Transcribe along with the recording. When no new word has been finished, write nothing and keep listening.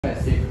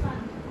acid.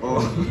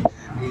 Oh.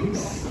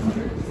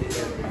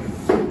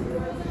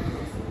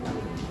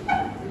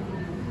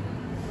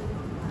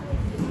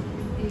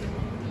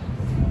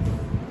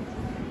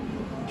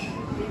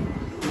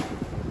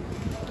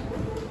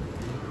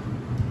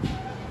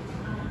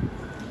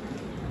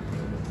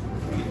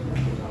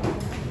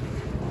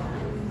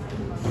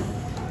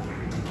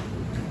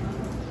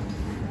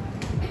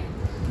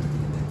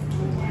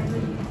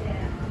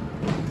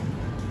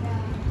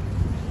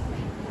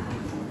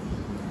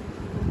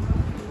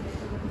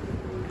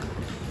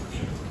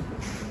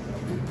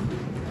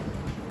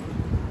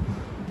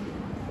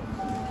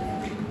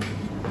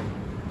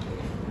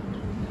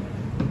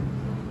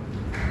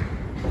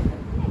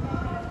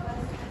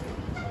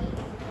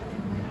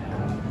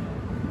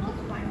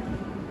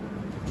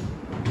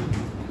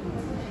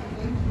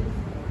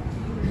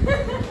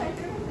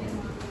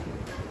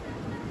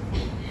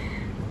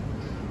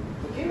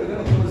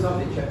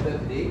 Chapter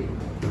today.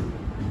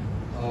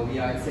 We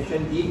are in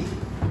section D.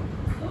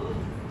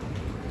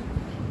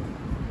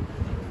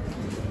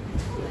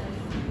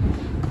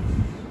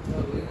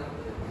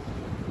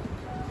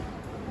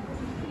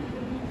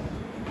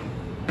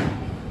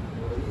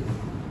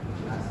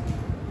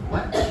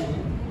 What?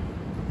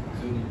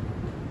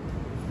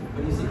 What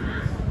do you see?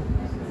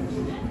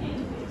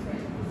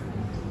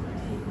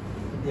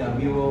 Yeah,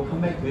 we will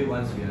come back to it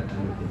once we are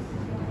done with this.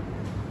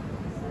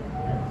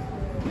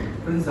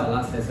 This is our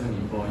last lesson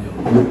before your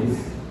quiz.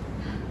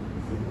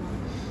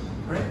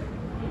 Alright?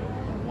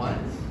 What?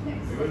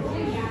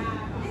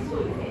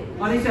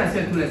 Oh, next year I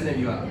still have 2 lessons with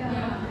you.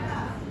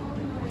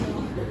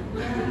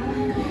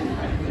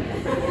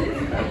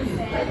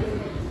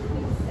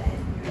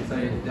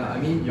 Sorry, I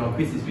mean your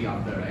quiz is week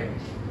after, right?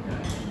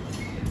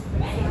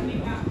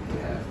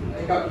 I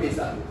got quiz.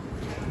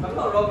 If I'm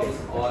not wrong, it's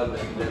on the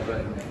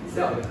 11th.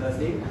 Instead of the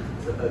Thursday,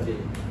 it's a Thursday.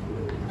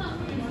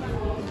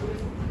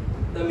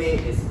 The May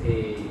is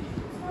a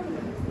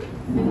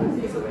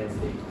it's a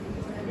Wednesday.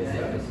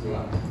 Wednesday after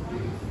school.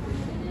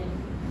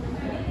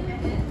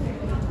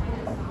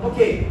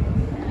 Okay.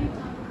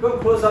 We'll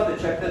close out the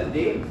chapter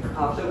today,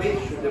 after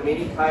which the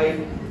remaining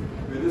time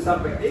we'll do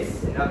some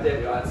practice and after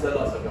that we'll answer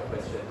lots of your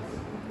questions.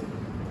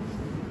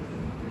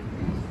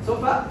 So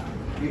far,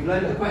 we've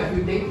learned quite a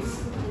few things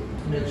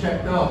in the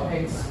chapter of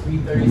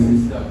X330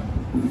 system.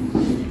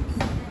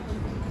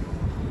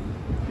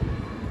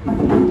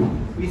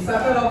 We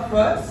started off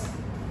first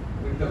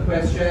with the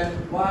question,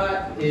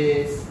 what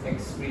is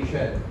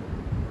excretion?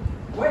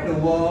 What in the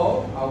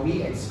world are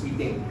we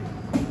excreting?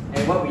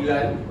 And what we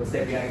learned was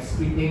that we are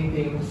excreting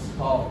things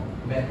called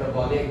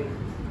metabolic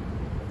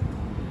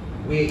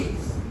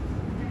waste.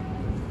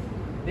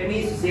 That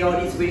means to say all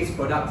these waste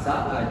products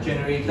are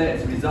generated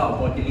as a result of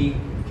bodily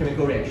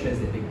chemical reactions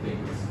that take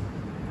place.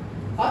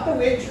 After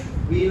which,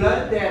 we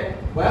learned that,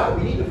 well,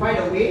 we need to find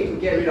a way to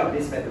get rid of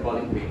this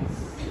metabolic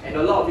waste. And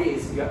a lot of it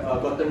is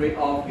gotten rid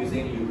of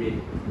using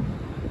urine.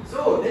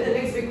 So then the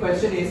next big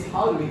question is,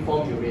 how do we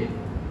form urine?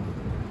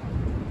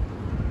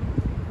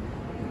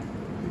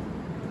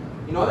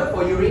 In order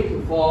for urine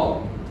to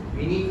form,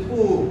 we need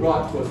 2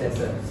 broad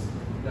processes.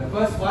 The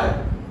first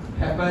one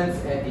happens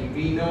at the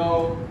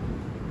renal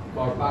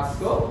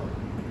corpuscle.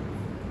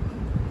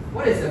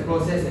 What is the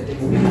process that takes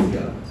place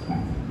here?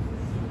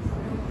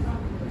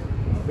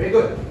 Very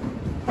good.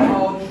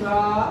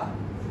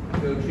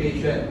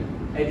 Ultrafiltration.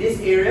 At this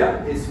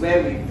area is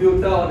where we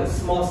filter all the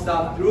small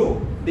stuff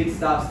through, big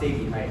stuff stay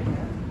behind.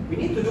 We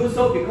need to do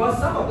so because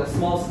some of the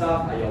small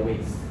stuff are your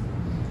waste.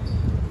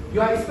 You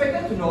are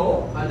expected to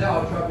know, under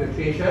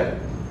ultrafiltration,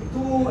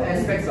 2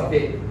 aspects of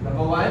it.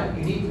 Number 1,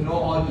 you need to know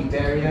all the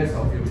barriers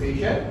of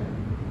filtration.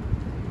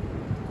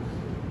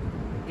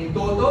 In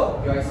total,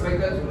 you are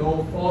expected to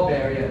know 4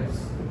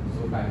 barriers.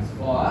 So times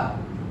 4.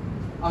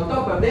 On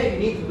top of that, you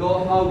need to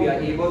know how we are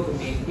able to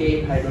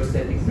maintain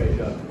hydrostatic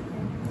pressure.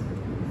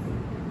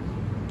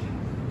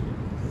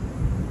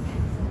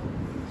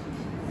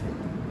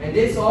 And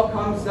this all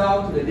comes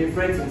down to the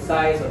difference in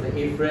size of the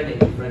afferent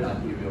and efferent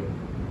arteriole.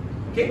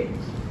 Okay?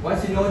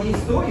 Once you know these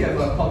 2, you have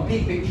a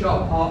complete picture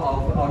of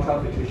how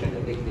ultrafiltration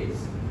can take place.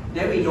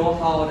 Then we know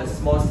how the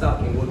small stuff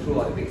can go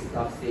through or the big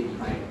stuff stay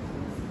behind.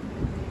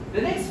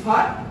 The next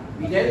part,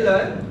 we then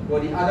learn were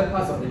the other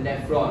parts of the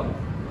nephron.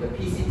 The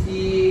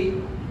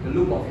PCT, the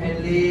loop of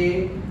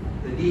Henle,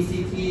 the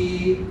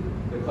DCT,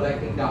 the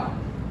collecting duct.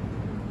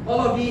 All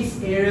of these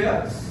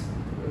areas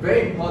are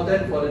very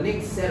important for the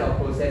next set of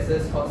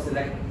processes called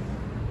selective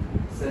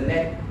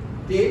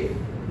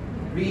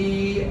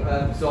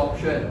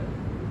reabsorption.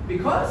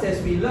 Because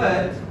as we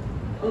learned,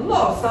 a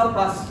lot of stuff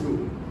passes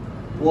through.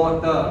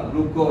 Water,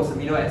 glucose,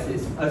 amino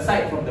acids,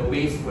 aside from the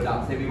waste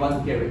products that we want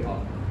to get rid of.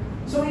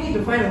 So we need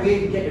to find a way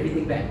to get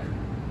everything back.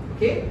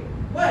 Okay?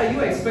 What are you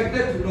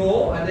expected to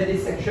know under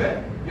this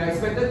section? You are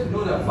expected to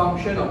know the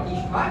function of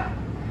each part.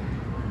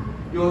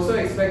 You are also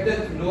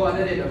expected to know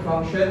under the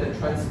function, the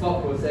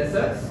transport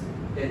processes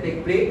that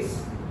take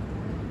place.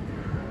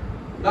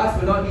 Last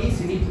but not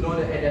least, you need to know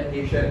the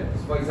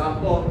adaptations. For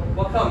example,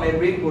 what kind of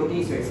membrane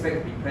proteins you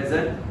expect to be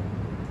present.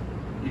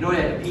 You know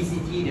that the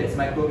PCT, there's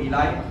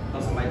microvilli,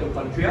 lots of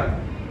mitochondria.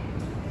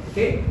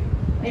 Okay?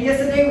 And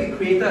yesterday we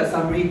created a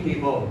summary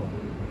table.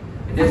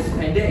 And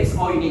that is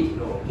all you need to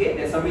know. Okay?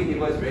 That summary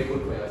table is very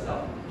good for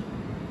yourself.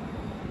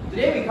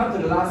 Today we come to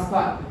the last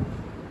part.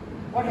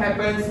 What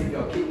happens if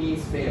your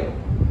kidneys fail?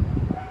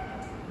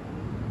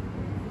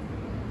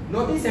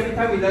 Notice every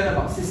time we learn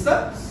about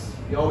systems,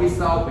 we always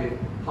start with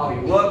how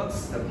it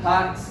works, the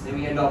parts, then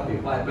we end up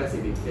with what happens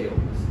if it fails.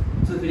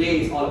 So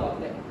today is all about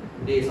that.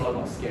 Today is all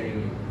about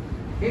scaring you.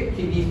 Okay,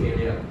 kidney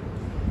failure.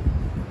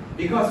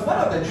 Because one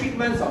of the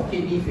treatments of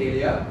kidney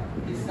failure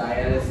is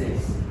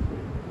dialysis.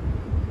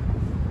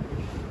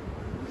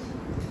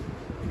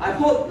 I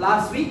hope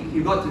last week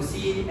you got to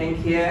see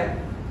NKF.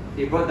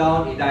 They brought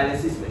down a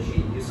dialysis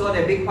machine. You saw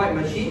that big white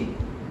machine?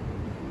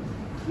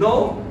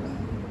 No?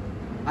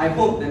 I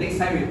hope the next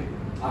time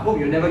I hope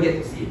you'll never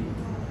get to see it.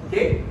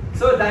 Okay?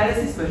 So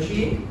dialysis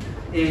machine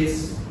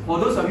is, for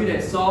those of you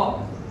that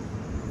saw,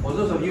 for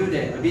those of you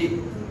that are a bit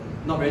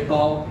not very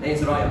tall, then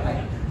it's around your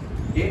height.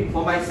 Okay?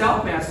 For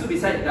myself, when I stood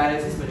beside the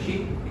dialysis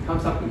machine, it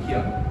comes up to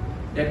here.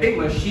 That big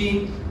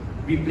machine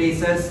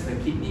replaces the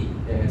kidney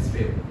that has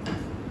failed.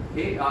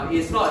 Okay?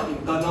 It's not an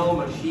internal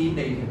machine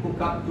that you can hook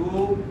up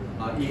to,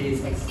 it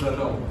is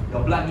external.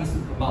 Your blood needs to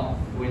come out,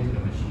 go into the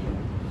machine.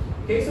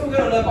 Okay, so we're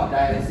going to learn about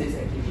dialysis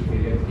and kidney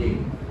failure today.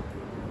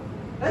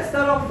 Let's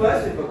start off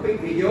first with a quick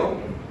video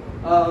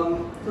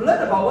to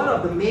learn about one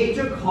of the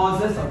major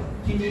causes of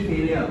kidney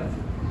failure.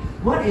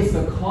 What is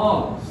the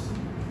cause?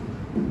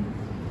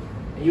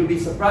 And you'll be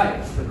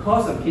surprised. The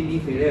cause of kidney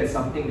failure is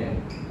something that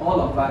all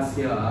of us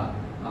here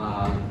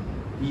are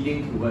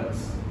leading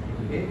towards.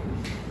 Okay?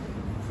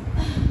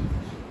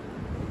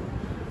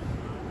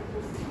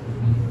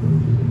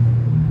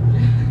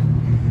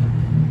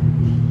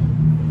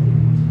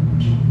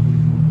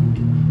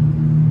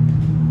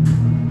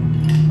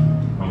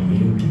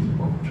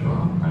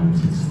 I'm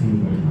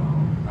 16 right now.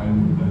 I'm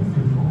with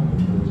benefit for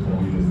almost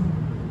 4 years.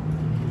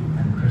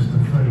 I'm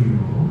Christopher Yu.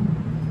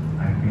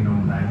 I've been on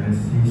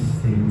dialysis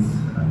since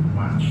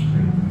March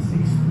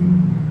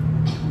 2016.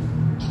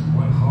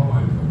 Well, how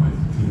I got my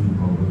kidney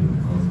problem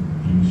because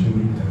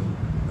initially had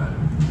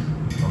diabetes.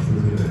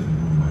 Doctors say that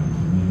my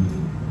kidney,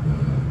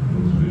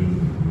 those waves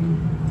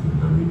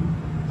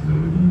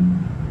already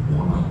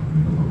worn out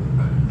because of the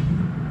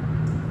diabetes.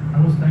 I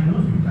was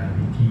diagnosed with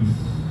diabetes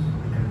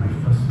at my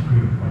first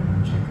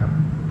pre-appointment checkup.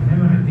 And then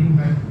when I think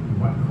back to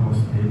what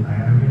caused it,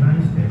 I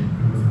realized that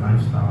it was a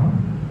lifestyle.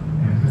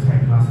 And because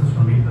I had classes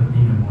from 8:30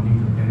 in the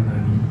morning to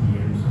 10:30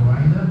 p.m. So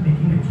I ended up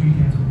taking 3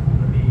 cans of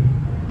Coke a day.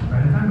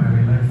 By the time I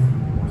realized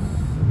it was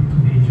a bit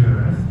too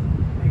dangerous,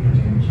 I think the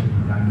damage had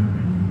been done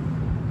already.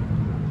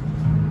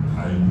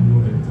 I know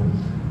that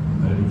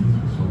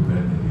diabetes was so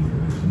bad that it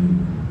actually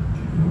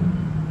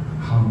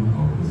harm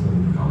our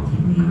person, our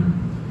kidney,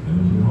 and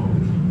also not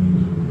the kidney,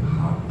 also the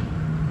heart,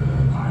 the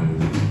eyes,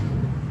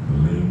 the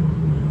leg,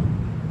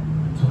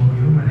 So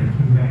even when I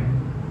came back,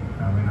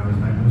 when I was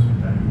diagnosed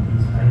with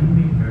diabetes, I didn't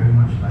make very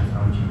much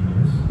lifestyle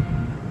changes.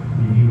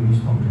 Maybe only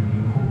stopped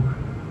drinking Coke.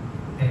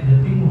 And the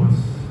thing was,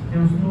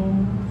 there was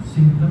no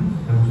symptoms,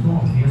 there was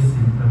no obvious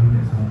symptom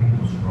that something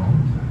was wrong.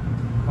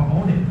 But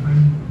all that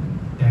time,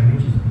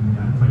 damage is being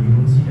done, but you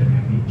don't see the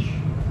damage.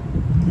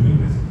 During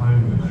this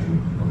time when I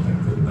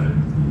contacted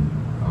diabetes,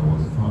 I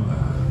was not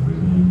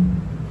really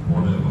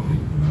bothered about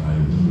it. I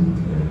didn't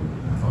care.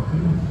 I thought,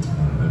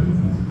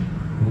 diabetes,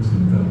 no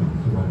symptoms,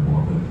 so I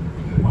bothered.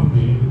 And one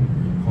day,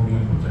 he called me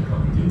up for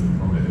checkup again. He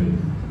told me, hey,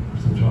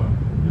 Mr. John,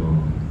 your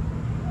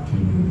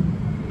kidney,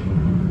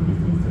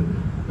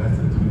 less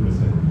than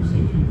 20%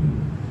 usage kidney.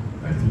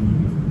 I think you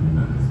need to do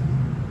dialysis.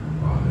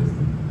 Wow, I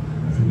think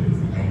that is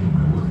the end of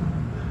my work.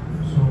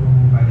 So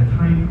by the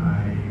time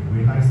I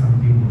realized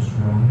something was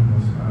wrong, it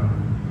was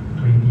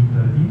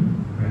 2013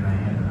 when I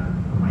had a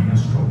minor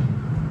stroke.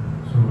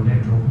 So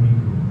that drove me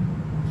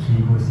to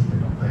go see the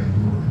doctor and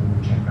do a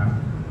full checkup.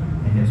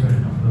 And that's where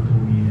the doctor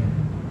told me that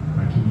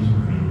my kidneys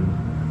were failing.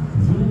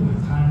 During the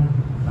time,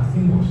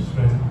 nothing was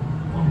stressed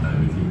on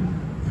diabetes.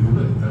 If you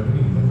look at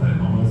diabetes, it's just like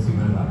a normal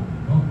signal like,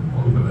 oh,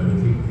 you've got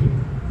diabetes, okay,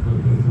 go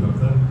to the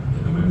doctor,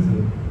 get the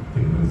medicine,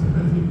 take the medicine,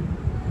 that's it.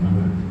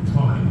 It's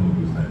not like,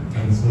 it's like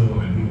cancer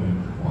or anything like,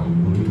 or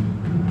you worry,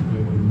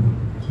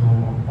 So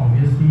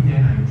obviously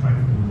then I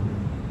tried to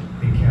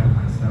take care of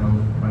myself,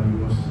 but it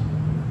was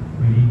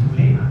really too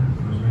late.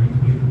 It was really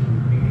too late to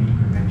make any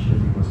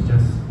prevention. It was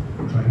just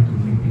trying to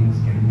make things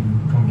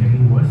from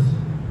getting worse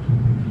too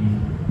quickly.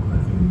 I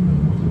think the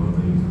most important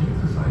thing is to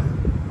exercise.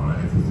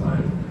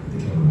 Exercise,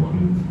 take care of the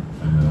body,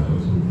 and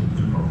also eat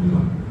properly.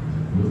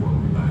 Look for a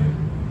good diet.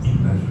 Eat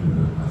less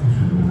sugar. I think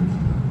sugar is the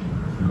key.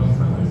 Because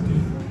like I say,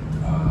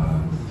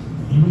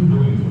 even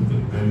though you don't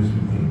take very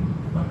sweet things,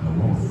 but a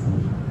lot of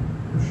food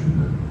with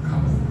sugar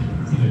comes.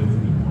 Eat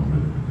everything in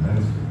moderate.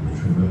 Less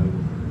sugar,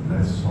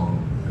 less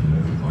salt, and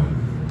less oil.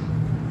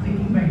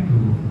 Thinking back to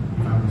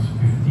if I was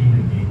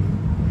 15 again,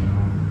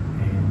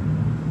 and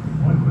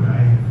what could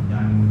I have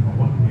done, or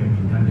what could have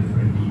been done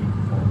differently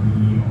for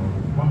me, or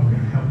what would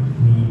have helped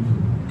me to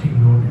take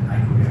note that I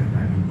could have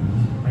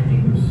diabetes? I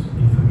think it was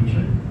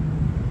information.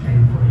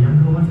 And for the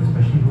younger ones,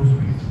 especially those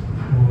with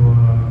poor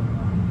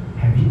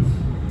habits,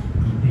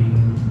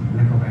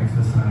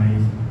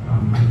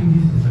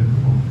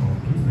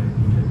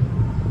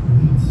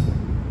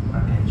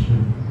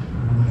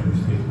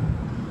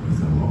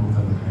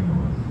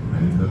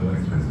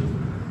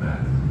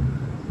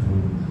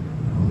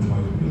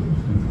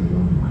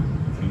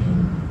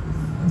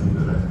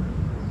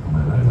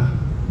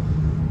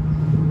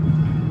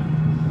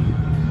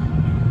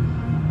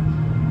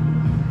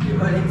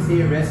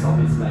 say rest of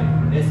his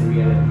life. That's the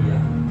reality.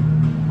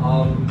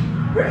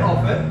 Very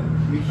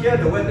often we hear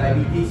the word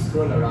diabetes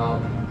thrown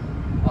around.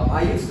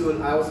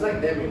 I was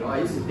like them, I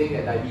used to think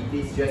that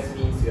diabetes just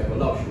means you have a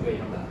lot of sugar in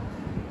your blood.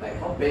 Like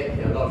how bad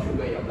can a lot of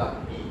sugar in your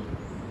blood be?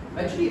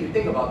 Actually, if you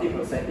think about it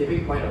from a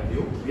scientific point of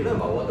view, we learn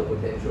about water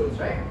potentials,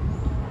 right?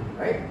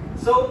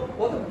 So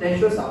water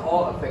potentials are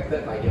all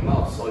affected by the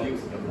amount of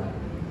solutes in your blood.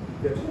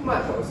 If you have too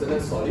much of a certain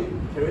solute,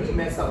 it can really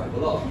mess up with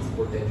a lot of these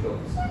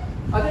potentials.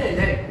 Other than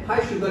that,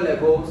 high sugar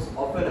levels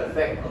often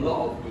affect a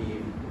lot of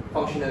the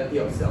functionality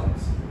of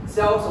cells.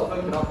 Cells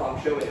often cannot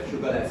function when the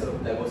sugar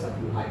levels are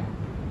too high.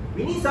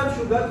 We need some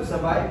sugar to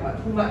survive,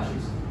 but too much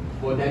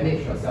will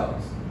damage your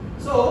cells.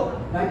 So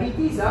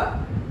diabetes,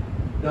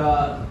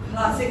 the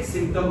classic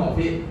symptom of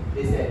it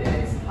is that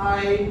there is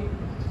high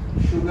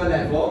sugar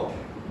level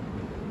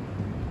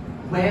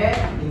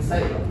where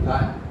inside your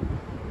blood.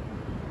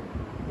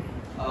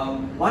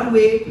 One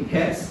way to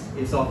test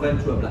is often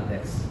through a blood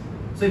test.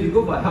 So if you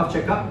go for a health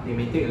checkup, they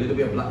may take a little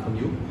bit of blood from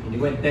you and they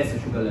go and test the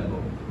sugar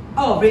level.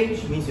 Out of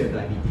range means you have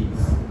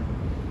diabetes.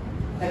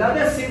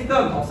 Another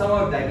symptom of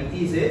someone with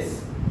diabetes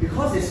is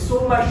because there's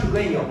so much sugar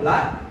in your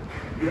blood,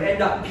 you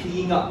end up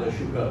peeing up the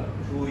sugar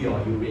through your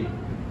urine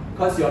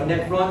because your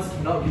nephrons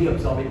cannot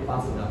reabsorb it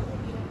fast enough.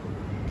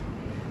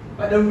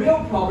 But the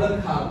real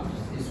problem comes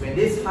is when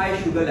this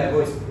high sugar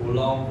level is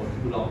prolonged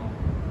for too long.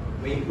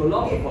 When you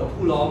prolong it for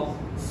too long,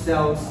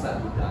 cells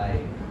start to die.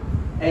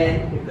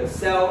 And if the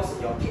cells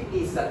in your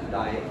kidney start to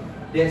die,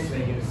 that's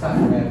when you start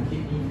to have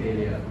kidney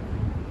failure.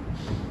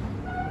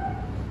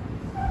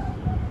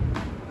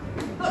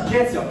 Not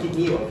just your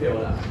kidney will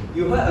fail.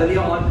 You heard earlier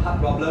on heart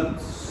problem,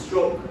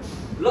 stroke,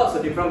 lots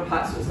of different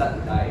parts will start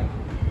to die.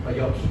 But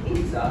your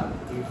kidneys,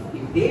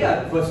 if they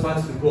are the first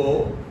ones to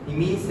go, it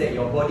means that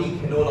your body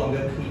can no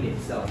longer clean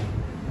itself.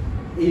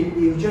 It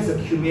will just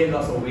accumulate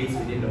lots of waste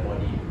within the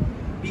body.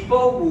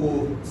 People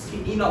whose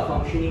kidney not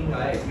functioning,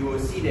 you will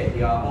see that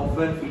they are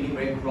often feeling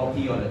very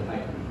groggy all the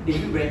time. They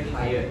feel very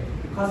tired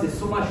because there's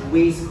so much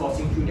waste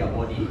coursing through their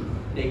body.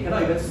 They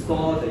cannot even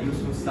store the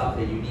useful stuff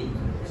that you need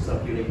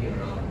circulating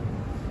around.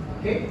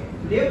 Okay,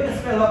 today we're going to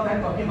spend a lot of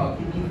time talking about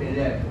kidney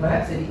failure.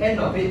 Perhaps at the end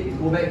of it, we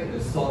go back to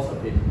the source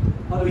of it.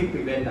 How do we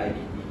prevent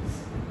diabetes?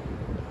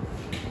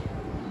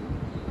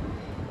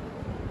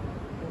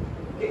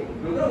 Okay,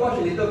 we're going to watch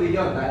a little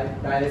video on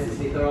dialysis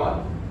later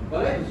on.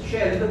 But I'd like to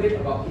share a little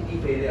bit about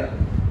kidney failure.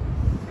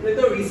 A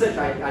little research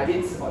I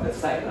did on the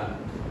side.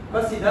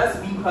 Because it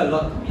does mean quite a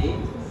lot to me.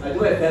 I do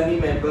have family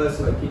members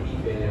who have kidney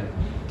failure.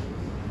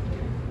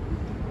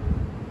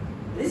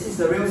 This is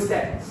the real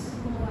stats.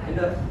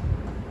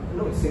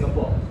 In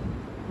Singapore.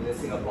 In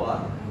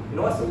Singapore, you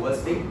know what's the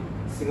worst thing?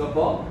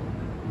 Singapore,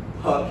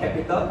 per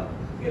capita,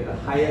 we have the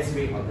highest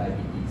rate of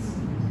diabetes.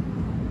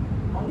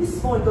 On this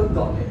small little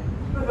dot,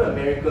 not even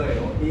America,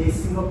 it is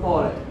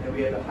Singapore and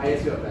we have the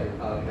highest rate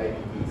of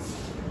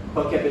diabetes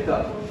per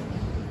capita.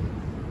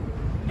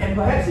 And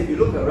perhaps if you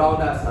look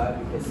around us,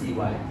 you can see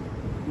why.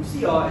 You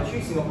see,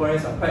 actually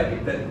Singaporeans are quite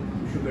addicted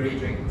to sugary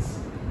drinks.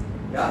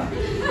 Yeah?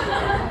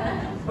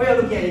 Why are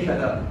you looking at each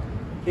other?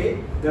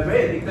 Okay? They're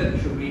very addicted to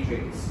sugary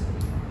drinks.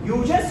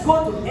 You just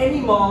go to any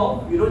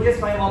mall, you don't just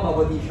find one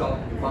bubble tea shop,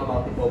 you find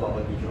multiple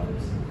bubble tea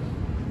shops.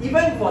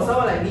 Even for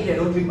someone like me that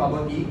don't drink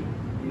bubble tea,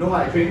 you know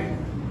what I drink?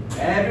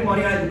 Every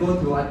morning I like to go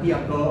to auntie,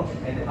 uncle,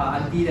 and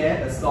auntie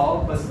there, the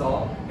stall, first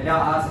stall, and then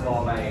I'll ask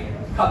for my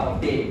cup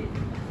of tea.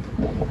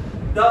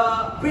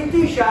 The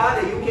British, the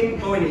UK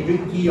people, when they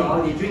drink tea,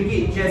 they drink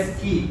it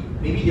just tea.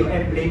 Maybe they'll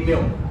add plain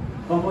milk.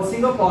 But for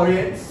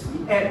Singaporeans,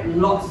 we add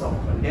lots of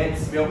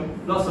condensed milk,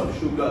 lots of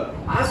sugar.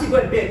 I ask you go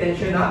and pay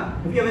attention.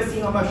 Have you ever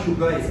seen how much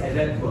sugar is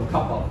added to a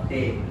cup of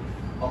tea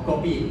or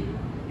coffee?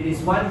 It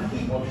is one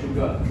heap of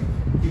sugar.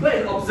 You go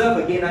and observe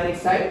again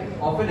next time.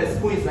 Often the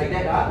spoon is like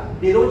that.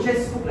 They don't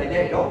just scoop like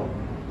that, You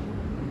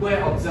go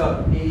and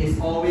observe. It is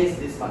always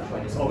this much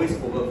one. It's always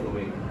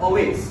overflowing.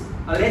 Always.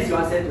 Unless you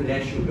ask them to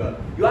less sugar.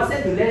 You ask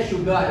them to less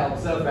sugar, I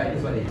observe, this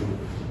is what they do.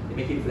 They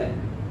make it flat.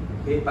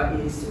 Okay, but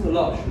it is still a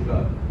lot of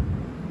sugar.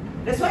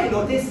 That's why you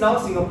notice now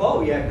Singapore,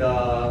 we have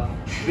the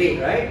grade,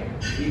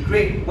 right? The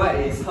grade, what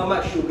is how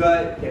much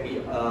sugar can be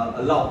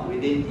allowed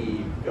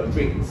within your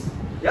drinks.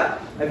 Yeah?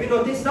 Have you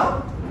noticed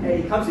now? And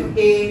it comes with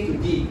A to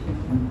D.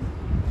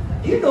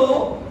 Do you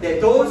know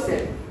that those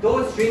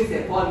drinks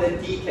that fall under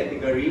D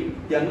category,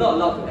 they are not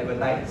allowed to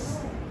advertise?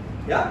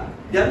 Yeah?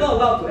 They are not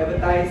allowed to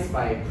advertise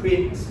by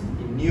print,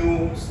 in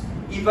news,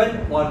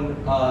 even on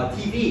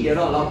TV, they are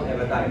not allowed to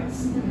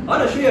advertise. I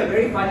want to show you a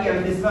very funny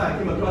advertisement I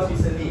came across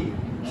recently.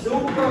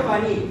 Super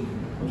funny.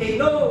 Okay, you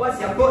know what's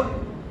Yakult?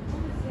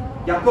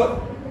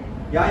 Yakult.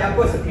 Yeah,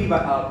 Yakult is a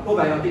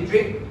probiotic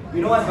drink.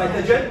 You know what's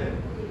Vitagen?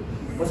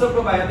 Also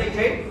probiotic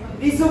drink.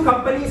 These two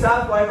companies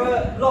are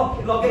forever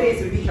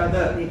loggerheads with each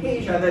other. They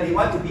hate each other, they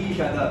want to be each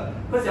other.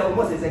 Because they're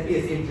almost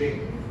exactly the same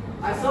drink.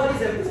 I saw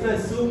this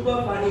advertisement,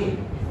 super funny.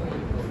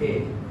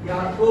 Okay,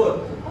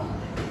 Yakult.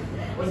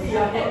 What's the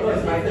Yakult? No,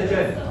 it's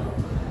Vitagen.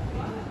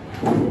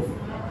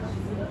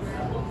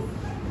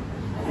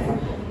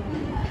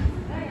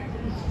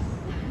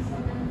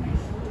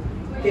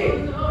 Okay.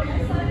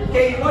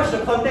 Okay, watch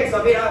the context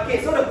of it.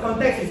 Okay, so the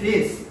context is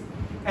this.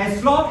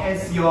 As long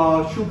as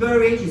your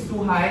sugar range is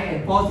too high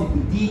and falls into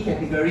D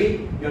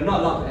category, you're not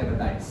allowed to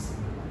advertise.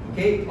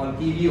 Okay, on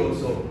TV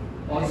also,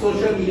 on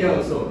social media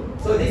also.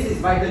 So this is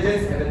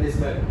Vitagen's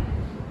advertisement.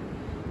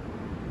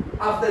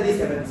 After this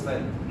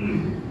advertisement.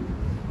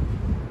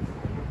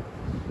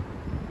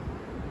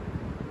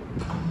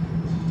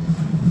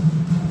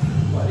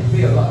 Wow, they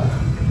pay a lot.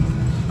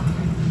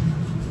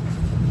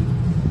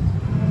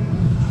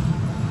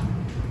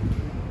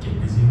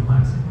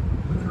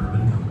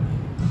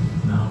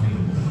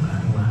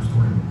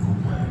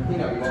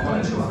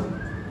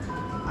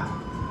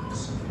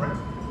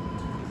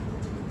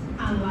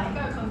 Unlike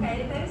our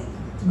competitors,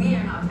 we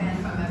are not banned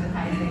from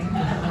advertising.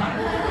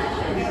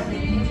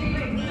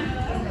 Nutri-Milk D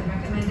is the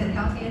recommended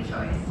healthier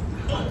choice.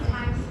 8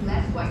 times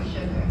less white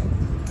sugar.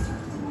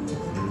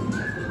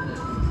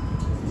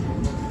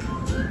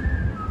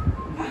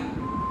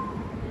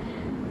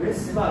 Very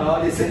smart,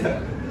 all this. I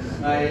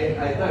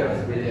thought it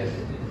was brilliant.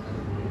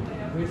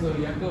 Wait, so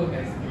Yakult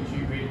has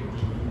Nutri-Milk D?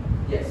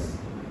 Yes.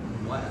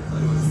 What? I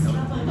thought it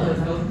was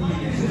healthy.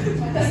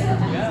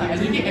 Yeah, I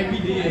drink it every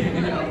day.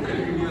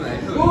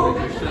 Who?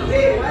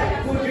 Hey, what?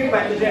 Who drink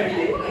Vitagen every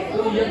day?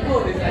 Oh,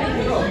 Yakult is like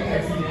drink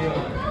every day.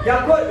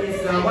 Yakult is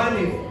the one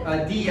with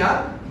D, yeah?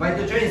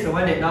 Vitagen is the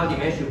one that now they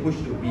managed to push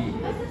to B.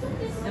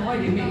 And why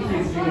they make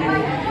kids drink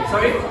every day?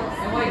 Sorry?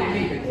 And why they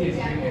make the kids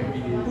drink every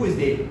day? Who is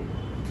they?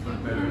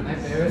 My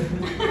parents.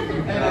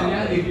 And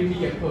yeah, they give me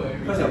Yakult every day.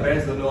 Because your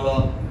parents don't know,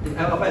 lor.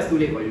 It's too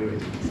late for you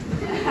already.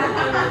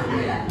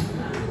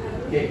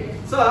 Okay,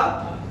 so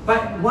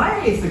but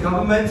why is the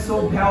government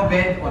so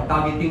hell-bent on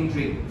targeting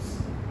drinks?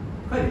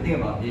 What do you think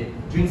about it?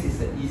 Drinks is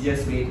the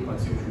easiest way to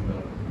consume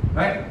sugar,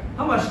 right?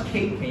 How much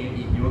cake can you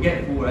eat? You will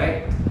get full,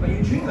 right? When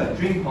you drink a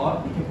drink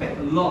hot, you can pack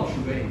a lot of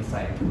sugar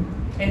inside.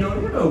 And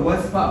the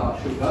worst part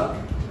about sugar,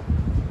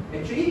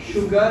 actually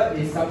sugar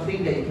is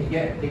something that you can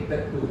get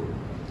addicted to.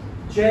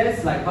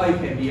 Just like how you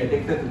can be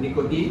addicted to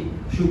nicotine,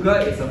 sugar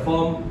is a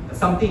form,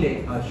 something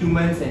that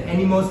humans and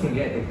animals can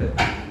get addicted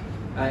to.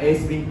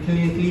 It's been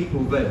clinically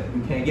proven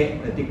you can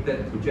get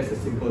addicted to just a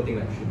simple thing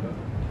like sugar.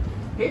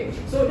 Okay,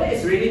 so that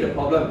is really the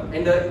problem.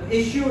 And the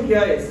issue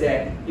here is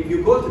that if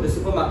you go to the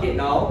supermarket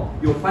now,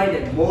 you'll find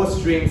that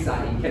most drinks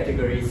are in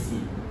category C.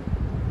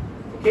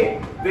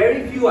 Okay,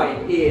 very few are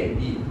in A and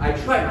B. I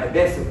tried my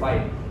best to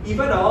find.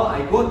 Even now,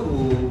 I go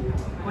to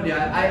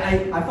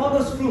I found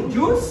those fruit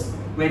juice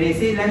where they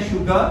say less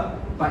sugar,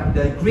 but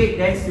the grade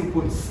there still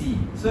put C.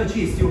 So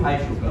actually, it's still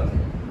high sugar.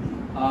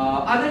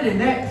 Other than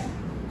that,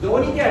 the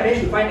only thing I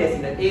managed to find that's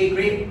in the A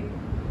grade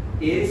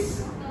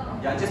is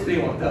just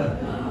plain water.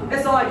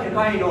 That's all I can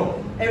find,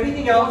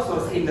 Everything else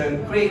was in the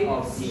grade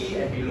of C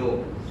and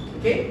below.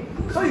 Okay?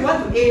 So you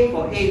want to aim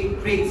for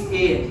grades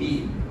A and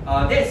B.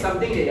 That's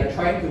something that you're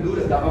trying to do,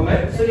 the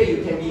government, so that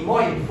you can be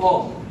more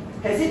informed.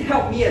 Has it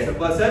helped me as a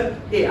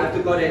person? Hey, I have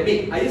to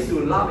admit, I used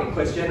to laugh and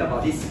question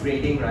about this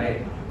grading,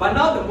 right? But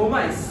now the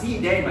moment I see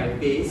it there in my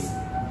face,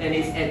 and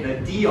it's at the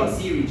D or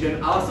C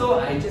region, I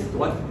just don't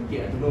want to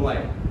take it, I don't know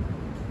why.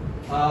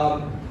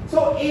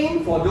 So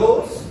aim for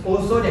those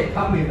also that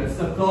come with a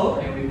circle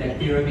and with that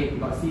pyramid. You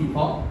got see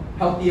before?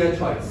 Healthier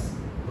choice.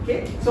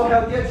 Okay? So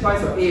healthier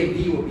choice of A and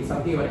B will be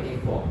something you want to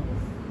aim for.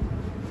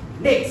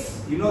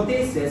 Next, you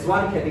notice there's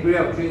one category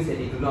of drinks that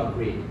they do not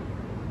grade.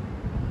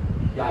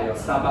 Yeah, your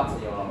Starbucks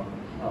and your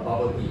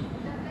bubble tea.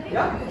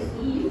 Yeah?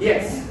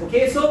 Yes.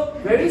 Okay, so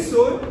very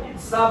soon,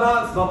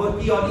 Starbucks, bubble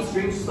tea, all these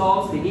drink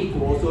stalls, they need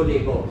to also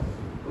label.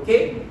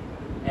 Okay?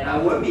 And I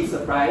won't be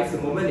surprised,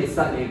 the moment they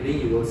start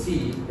labeling, you will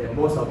see that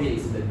most of it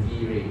is in the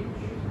D range.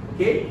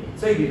 Okay?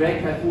 So you be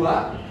very careful.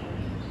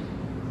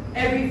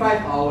 Every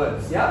 5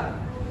 hours, yeah?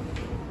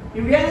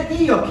 In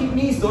reality, your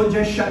kidneys don't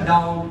just shut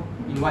down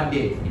in one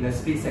day, in a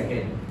split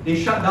second. They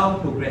shut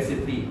down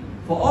progressively.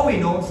 For all we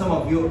know, some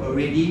of you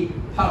already,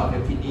 part of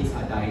your kidneys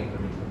are dying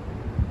already.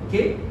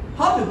 Okay?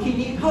 How do we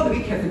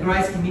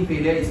categorize kidney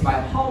failure is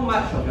by how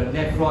much of your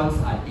nephrons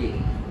are dead.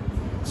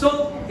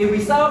 So if we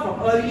start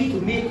from early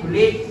to mid to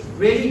late,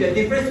 really the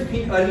difference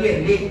between early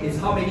and late is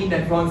how many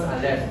nephrons are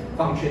left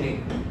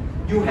functioning.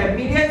 You have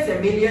millions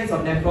and millions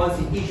of nephrons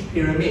in each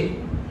pyramid,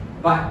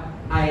 but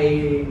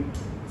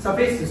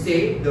suffice to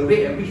say, the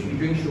rate at which we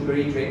drink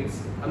sugary drinks,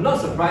 I'm not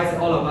surprised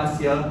that all of us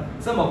here,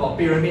 some of our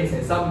pyramids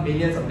and some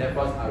millions of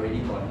nephrons are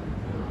already gone.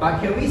 But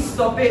can we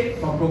stop it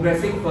from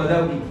progressing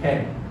further? We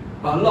can.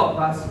 But a lot of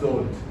us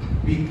don't.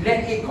 We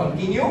let it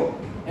continue,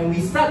 and we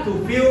start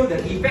to feel the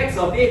effects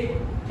of it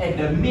at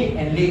the mid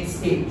and late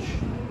stage.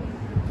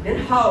 Then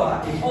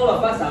how, if all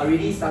of us are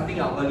already starting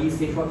our early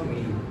stage, what can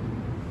we do?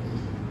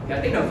 Okay,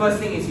 I think the first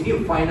thing is you need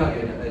to find out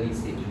you're in the early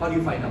stage. How do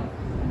you find out?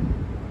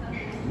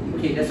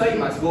 Okay, that's why you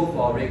must go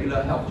for a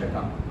regular health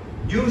checkup.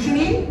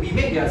 Usually, we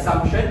make the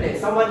assumption that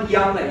someone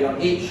young like your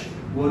age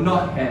will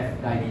not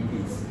have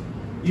diabetes.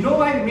 You know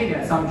why we make the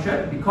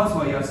assumption? Because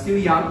while you're still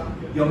young,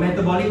 your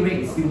metabolic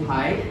rate is still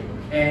high,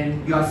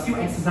 and you are still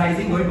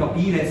exercising, going for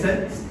PE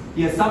lessons.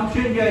 The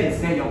assumption here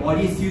is that your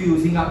body is still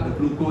using up the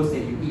glucose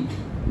that you eat.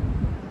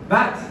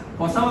 But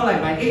for someone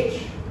like my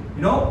age,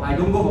 I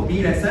don't go for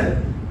PE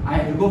lesson, I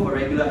have to go for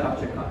regular health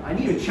checkup. I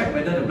need to check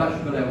whether the blood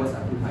sugar levels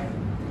are too high.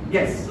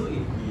 Yes? So if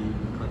we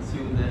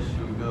consume less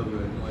sugar, we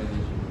have more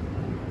energy.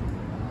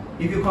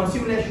 If you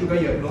consume less sugar,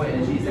 you have no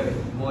energy. Is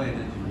that more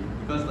energy?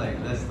 Because like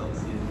less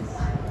toxins,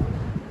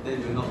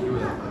 then you're not feel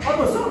that. Oh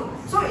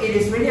no, so it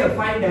is really a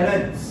fine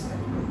balance.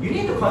 You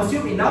need to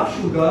consume enough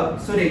sugar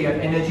so that you have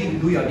energy to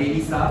do your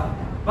daily stuff,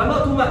 but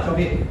not too much of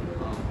it.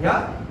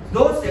 Yeah?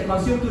 Those that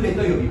consume too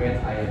little, you'll be very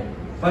tired.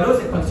 But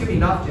those that consume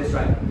enough, just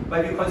right.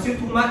 But if you consume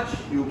too much,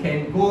 you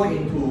can go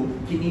into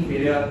kidney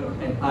failure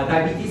and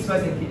diabetes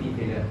first and kidney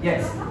failure.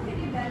 Yes?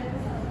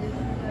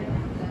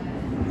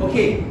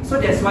 Okay,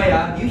 so that's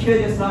why you hear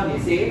just now they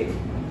say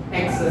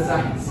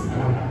exercise.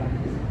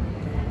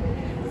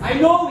 I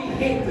know we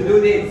hate to do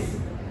this,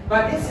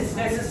 but this is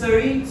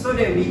necessary so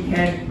that we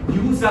can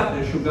use up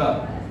the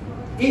sugar.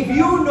 If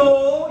you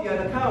know you're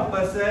the kind of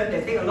person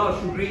that take a lot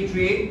of sugary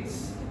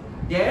drinks,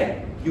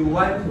 then you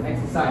want to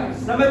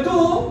exercise. Number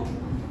two,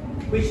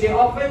 which they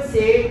often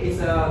say is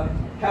a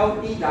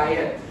healthy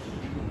diet.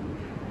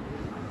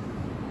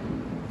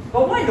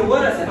 But what in the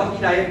world does a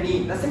healthy diet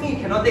mean? Doesn't mean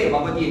you cannot take a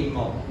bubble tea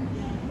anymore.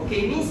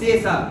 Okay, it means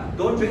this,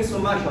 don't drink so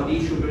much of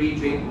these sugary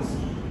drinks.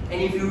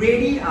 And if you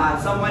really are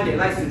someone that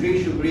likes to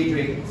drink sugary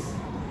drinks,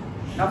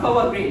 Alpha,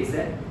 what grade is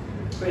that?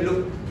 Wait,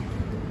 look.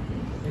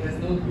 There's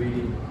no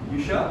grading.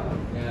 You sure?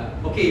 Yeah.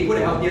 Okay, you put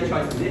a healthier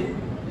choice, is it?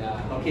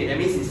 Yeah. Okay, that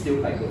means it's still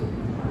quite good.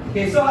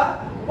 Okay, so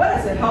what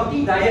does a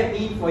healthy diet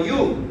mean for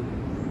you?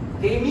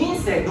 Okay, it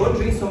means that don't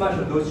drink so much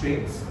of those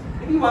drinks.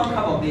 Maybe 1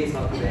 cup of this is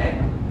not too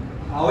bad.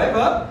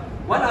 However,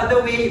 one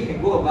other way you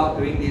can go about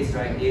doing this,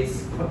 right,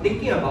 is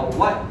thinking about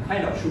what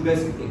kind of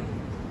sugars you take.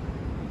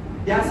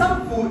 There are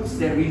some foods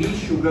that release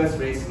sugars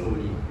very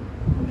slowly.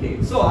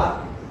 Okay, so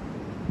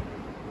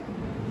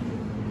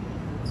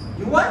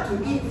you want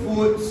to eat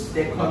foods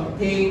that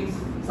contain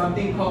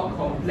something called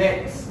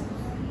complex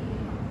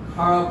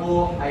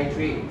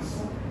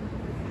carbohydrates,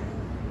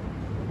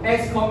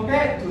 as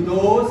compared to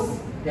those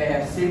that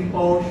have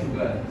simple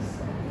sugars.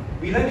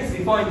 We learned this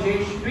before in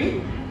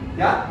JH3.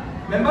 Yeah?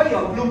 Remember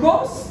your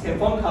glucose can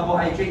form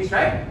carbohydrates,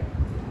 right?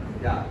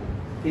 Yeah.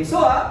 Okay, so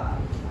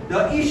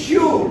the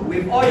issue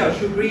with all your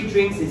sugary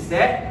drinks is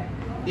that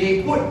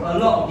they put a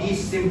lot of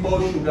these simple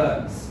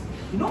sugars.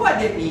 You know what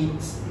that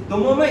means? The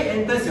moment it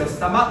enters your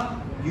stomach,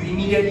 you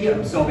immediately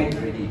absorb it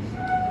already.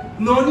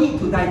 No need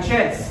to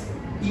digest.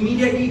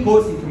 Immediately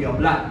goes into your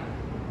blood.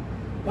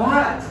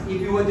 But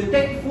if you were to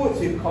take foods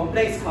with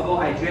complex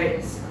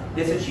carbohydrates,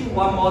 there's actually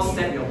one more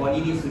step your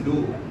body needs to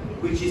do,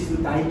 which is to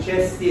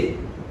digest it.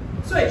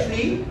 So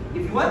actually,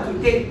 if you want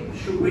to take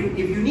sugar,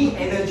 if you need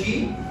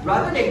energy,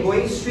 rather than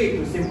going straight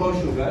to simple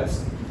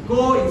sugars,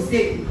 go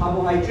instead to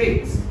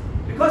carbohydrates.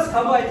 Because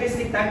carbohydrates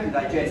take time to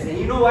digest, and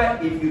you know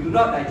what? If you do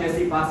not digest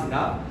it fast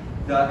enough,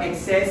 the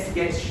excess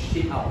gets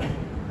shit out,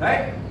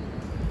 right?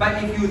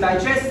 But if you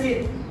digest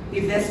it,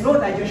 if there's no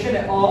digestion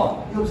at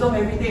all, you absorb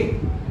everything.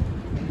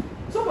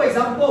 So for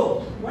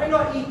example, why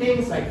not eat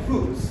things like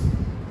fruits?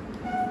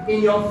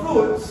 In your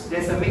fruits,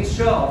 there's a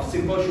mixture of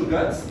simple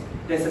sugars,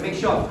 there's a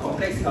mixture of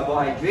complex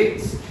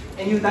carbohydrates,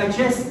 and you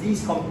digest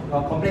these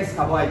complex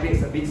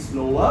carbohydrates a bit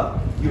slower,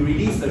 you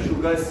release the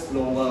sugars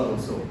slower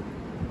also.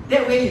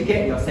 That way you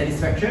get your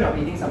satisfaction of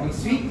eating something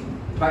sweet,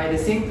 but at the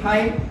same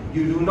time,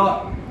 you do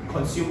not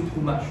consume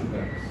too much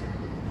sugars.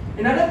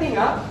 Another thing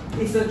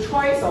is the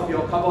choice of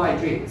your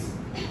carbohydrates.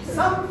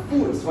 Some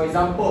foods, for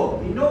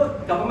example, you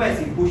know, government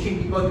has been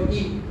pushing people to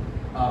eat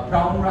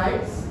brown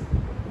rice.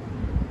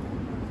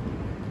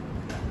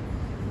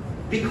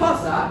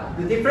 Because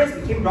the difference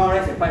between brown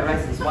rice and white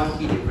rice is one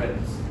key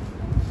difference.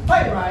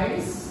 White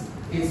rice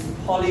is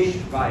polished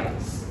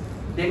rice.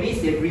 That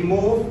means they've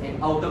removed an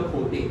outer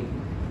coating.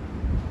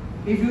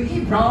 If you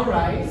eat brown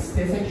rice,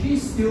 there's actually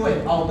still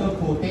an outer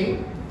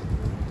coating.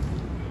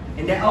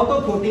 And that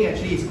outer coating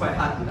actually is quite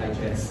hard to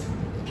digest.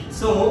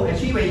 So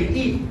actually when you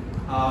eat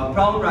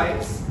brown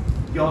rice,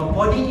 your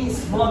body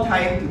needs more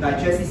time to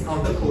digest this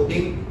outer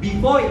coating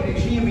before it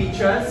actually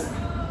reaches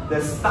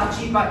the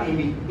starchy part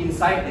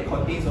inside that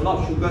contains a lot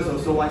of sugars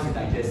also once you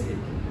digest it.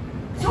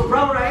 So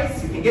brown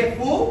rice, you can get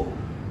full,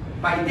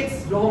 but it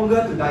takes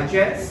longer to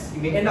digest.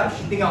 You may end up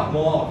shitting out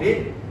more of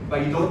it,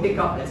 but you don't take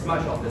up as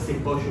much of the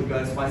simple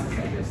sugars once it's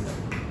digested.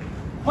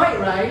 White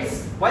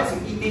rice, once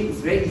you eat it,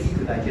 it's very easy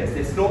to digest.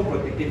 There's no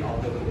protective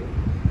outer coating.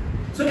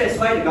 So that's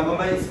why the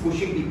government is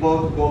pushing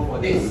people to go for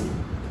this.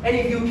 And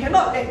if you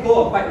cannot let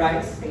go of white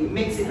rice,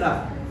 mix it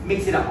up.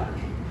 Mix it up.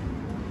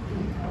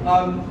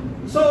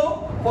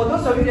 So for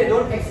those of you that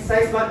don't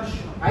exercise much,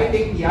 I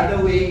think the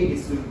other way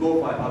is to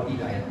go for a healthy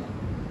diet.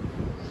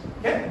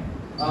 Okay?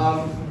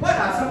 What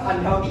are some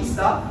unhealthy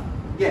stuff?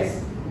 Yes?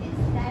 Is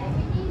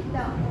diabetes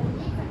the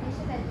only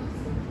condition that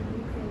leads to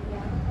kidney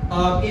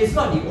failure? It's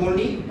not the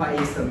only, but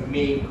it's the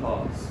main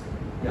cause.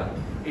 Yeah,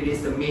 it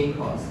is the main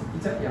cause.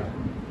 Yeah.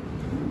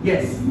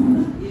 Yes? Is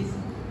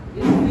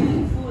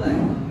meaningful like a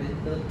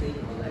mental thing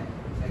or like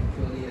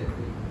actually a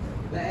thing?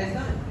 Like as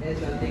long as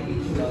you're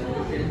taking your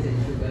nutrients and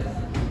sugars,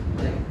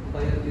 like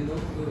but you don't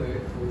feel very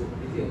full,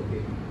 is it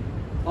okay?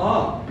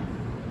 Oh.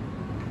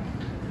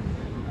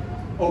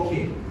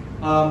 Okay.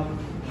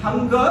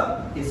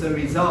 Hunger is a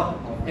result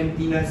of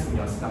emptiness in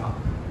your stomach.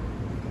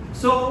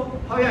 So,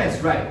 Hao-Yang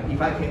is right.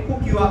 If I can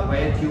hook you up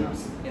via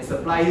tubes and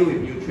supply you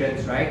with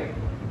nutrients, right?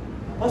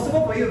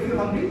 Possible for you to feel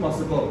hungry?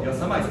 Possible. Your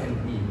stomach is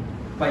empty,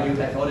 but you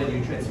have all the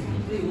nutrients you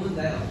need. So you won't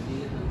die of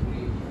being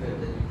hungry if you have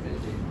the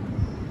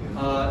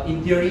nutrients.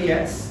 In theory,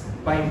 yes.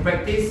 But in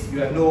practice, you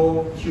have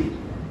no tube,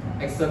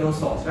 external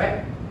source,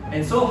 right?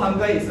 And so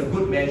hunger is a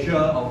good measure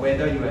of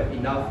whether you have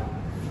enough,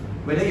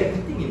 whether you're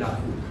eating enough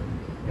food.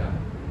 Yeah.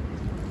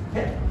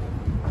 Okay?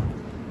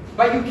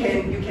 But you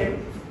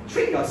can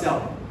trick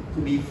yourself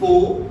to be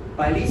full,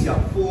 but at least you're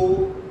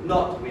full,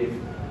 not with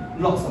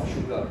lots of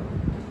sugar.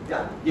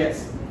 Yeah?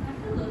 Yes?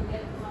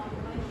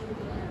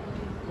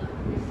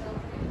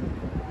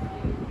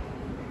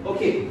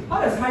 Okay,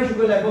 how does high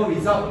sugar level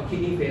result in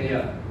kidney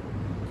failure?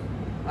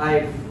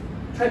 I've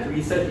tried to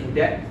research in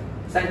depth.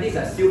 Scientists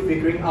are still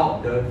figuring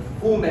out the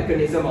full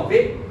mechanism of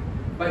it,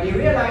 but they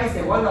realize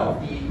that one of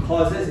the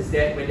causes is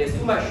that when there's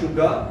too much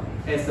sugar,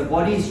 as the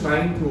body is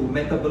trying to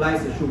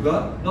metabolize the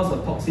sugar, lots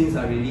of toxins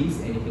are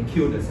released and it can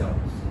kill the cells.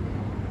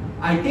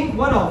 I think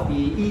one of the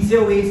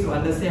easier ways to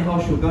understand how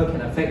sugar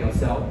can affect your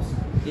cells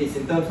is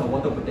in terms of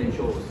water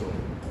potential also.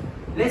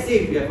 Let's say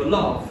if you have a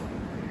lot of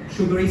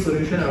sugary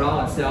solution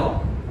around a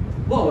cell,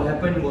 what will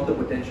happen water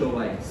potential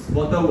wise?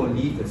 Water will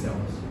leave the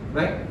cells,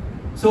 right?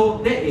 So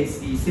that is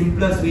the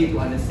simplest way to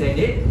understand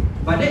it,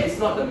 but that is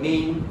not the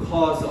main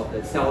cause of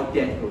the cell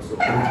death also.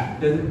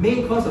 The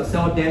main cause of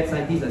cell death,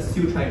 scientists are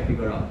still trying to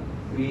figure out.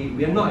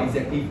 We are not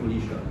exactly fully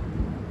sure.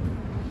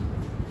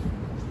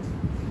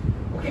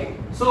 Okay,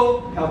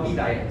 so healthy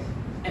diet.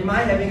 Am I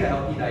having a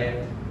healthy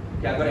diet?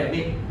 Okay, I gotta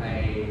admit,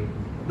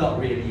 not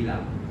really lah.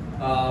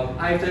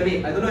 I have to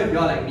admit, I don't know if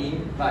you're like me,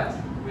 but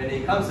when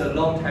it comes to a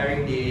long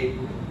tiring day,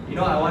 you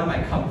know, I want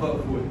my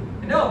comfort food.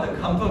 And all of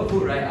the comfort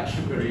food, right, are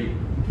sugary.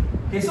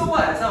 Okay, so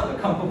what are some of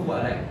the comfort food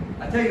I like?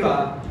 I tell you,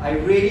 I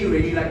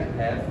really like to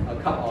have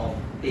a cup of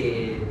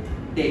teh.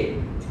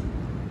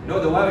 You know,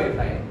 the one with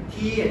like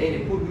tea and then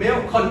they put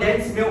milk,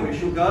 condensed milk with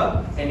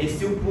sugar, and they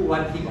still put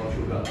 1 tip of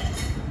sugar.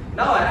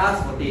 Now I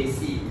ask for teh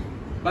C,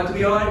 but to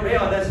be very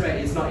honest, right,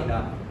 it's not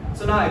enough.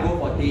 So now I go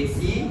for teh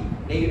C,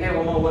 then you add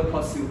one more word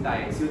called siu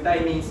dai. Siu dai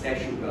means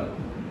less sugar.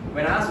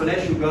 When I ask for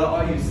less sugar,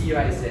 all you see,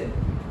 right, is that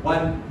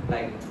one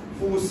like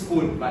full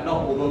spoon, but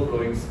not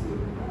overflowing spoon.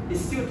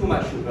 It's still too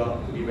much sugar,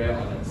 to be very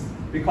honest,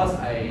 because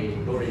I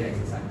don't really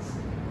exercise.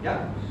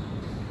 Yeah?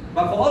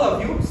 But for all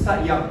of you,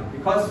 start young,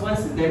 because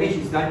once the damage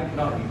is done, you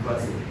cannot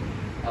reverse it.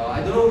 I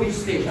don't know which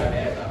stage I'm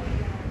at.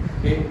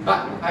 Okay?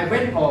 But I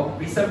went for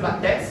recent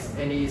blood tests,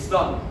 and it's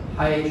not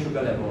high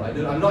sugar level.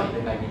 I'm not in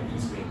the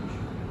diabetes range.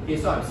 Okay,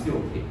 so I'm still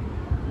okay.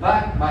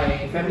 But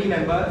my family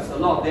members, a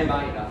lot of them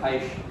are in a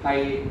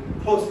high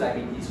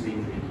post-diabetes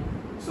range already.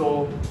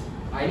 So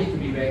I need to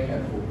be very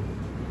careful.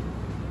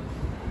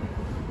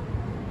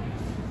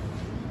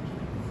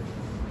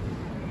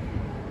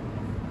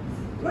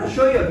 I'm going to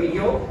show you a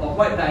video of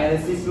what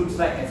dialysis looks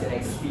like as an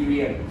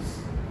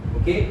experience,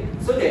 okay?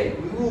 So that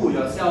you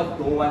yourself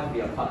don't want to be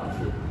a part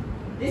of it.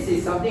 This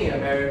is something in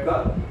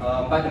America,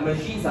 but the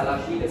machines are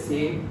largely the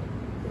same.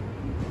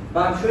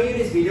 But I'm showing you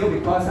this video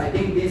because I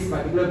think this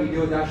particular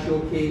video does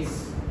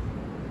showcase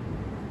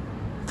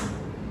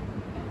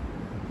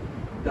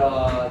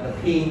the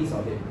pains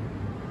of it.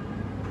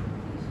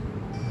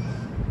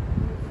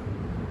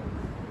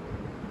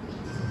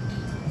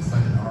 It's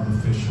like an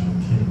artificial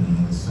kidney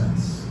in a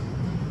sense.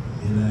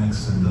 It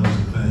acts and does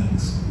the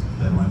things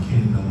that my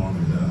kidney no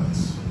longer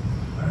does.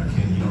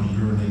 You don't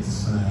urinate the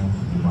same,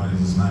 your body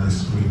does not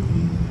excrete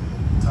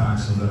the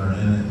toxins that are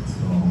in it.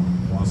 So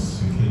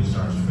once your kidney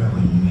starts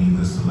failing, you need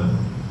this to live.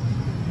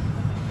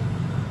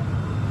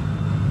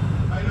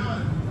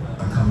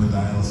 I come to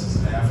dialysis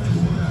after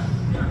that.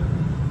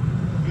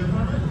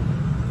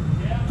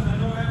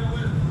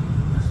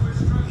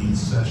 Each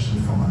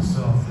session for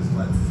myself is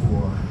like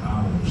 4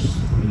 hours,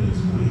 3 days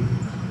a week.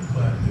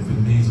 But if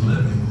it means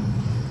living,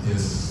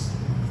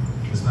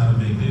 it's not a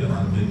big deal,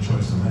 not a big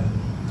choice to make.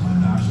 My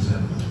doctor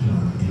said, you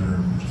know, your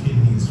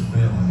kidney is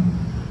failing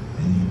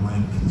and you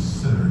might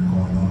consider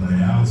going on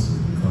dialysis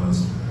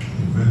because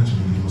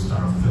eventually you will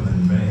start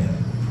feeling bad.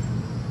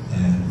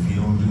 And if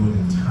you don't do it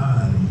in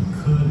time, you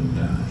could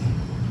die.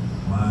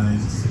 My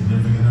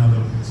significant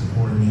other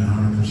supported me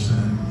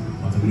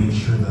 100%, wanted to make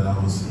sure that I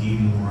was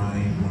eating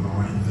right, doing the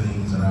right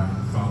things, that I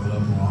followed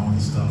up on all the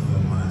stuff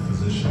that my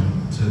physician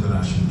said that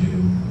I should do,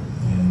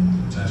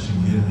 and to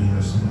actually get me here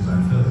as soon as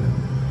I could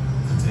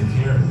to take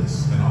care of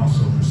this and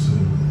also pursue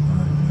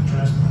a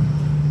transplant.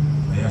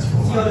 They asked for a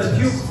lot of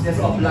tests. There's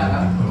all blood.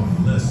 They put on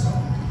the list.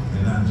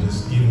 They're not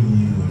just giving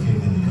you a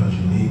kidney because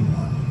you need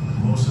one.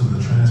 Most of the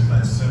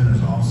transplant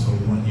centers also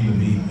want you to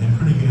be in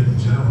pretty good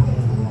general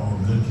overall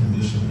good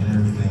condition and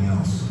everything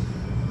else.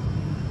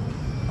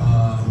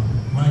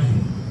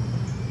 Mikey,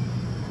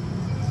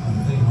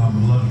 I think my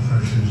blood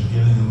pressure is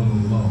getting a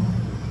little low.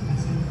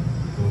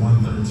 The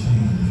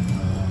 113.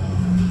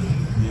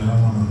 Yeah, I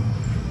want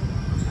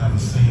to have a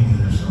scene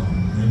here, so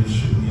maybe it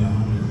should be 100.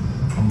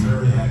 I'm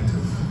very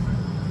active.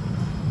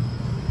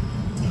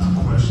 I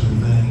question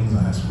things.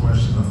 I ask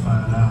questions or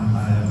find out.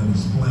 I have them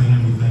explain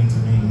everything to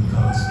me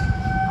because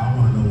I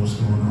want to know what's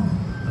going on.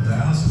 A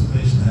dialysis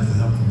patient has to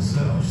help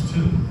themselves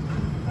too.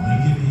 When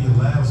they give you your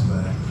labs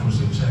back, of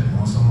course they check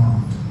once a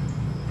month.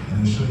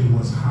 And they show you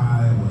what's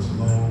high, what's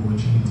low,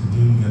 what you need to do,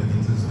 you gotta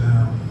get this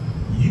down.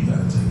 You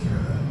gotta take care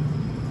of that.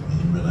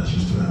 And you realize you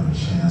still have a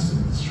chance to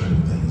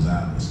straighten things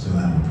out and still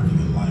have a pretty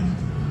good life.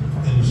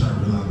 And you start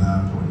realizing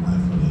how important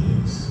life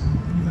really is.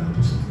 You gotta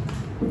do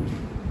something.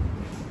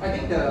 I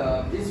think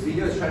this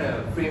video is trying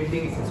to frame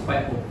things as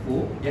quite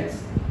hopeful.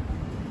 Yes?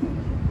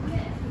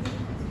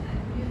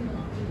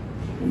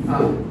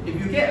 If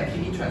you get a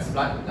kidney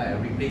transplant, like a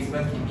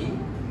replacement kidney,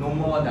 no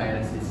more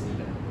dialysis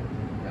needed.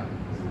 Yeah.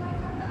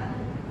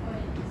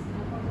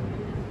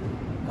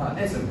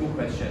 That's a good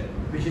question,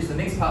 which is the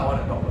next part I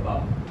want to talk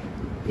about.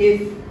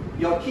 If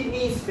your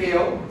kidneys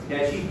fail,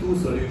 there are actually two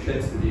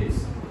solutions to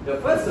this. The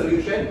first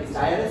solution is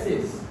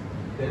dialysis.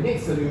 The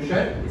next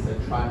solution is a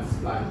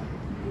transplant.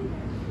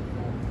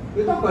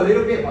 We'll talk a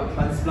little bit about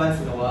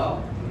transplants in a while.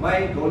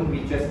 Why don't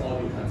we just all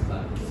do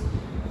transplants?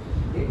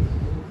 Okay.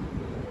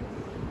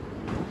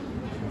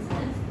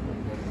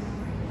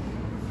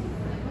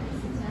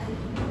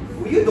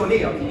 Will you donate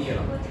your kidney or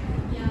not?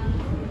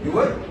 You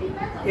would?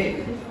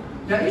 Okay.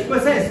 Each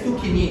person has two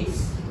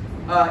kidneys.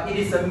 It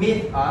is a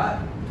myth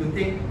to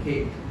think,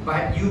 okay,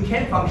 but you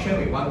can function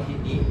with one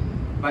kidney,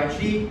 but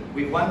actually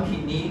with one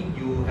kidney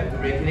you have to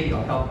regulate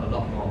your health a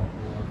lot more.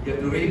 You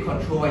have to really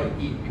control what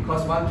you eat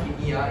because one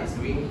kidney is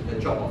doing the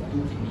job of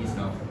two kidneys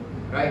now.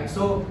 Right?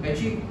 So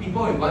actually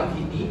people with one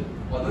kidney,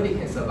 although they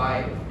can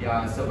survive, they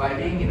are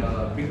surviving in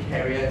a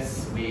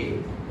precarious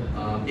way.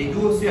 They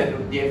do also have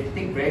to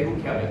take very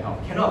good care of their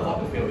health. Cannot afford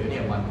to fail, you only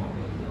have one more.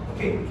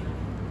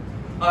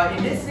 Okay?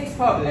 In this next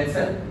part of the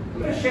lesson,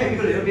 I'm going to share with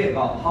you a little bit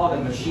about how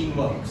the machine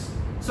works.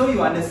 So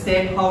you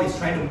understand how it's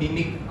trying to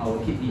mimic our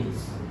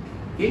kidneys.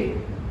 Okay?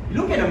 You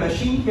look at the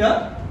machine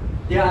here,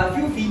 there are a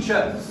few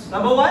features.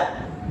 Number one,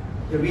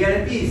 the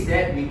reality is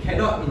that we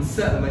cannot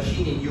insert a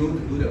machine in you to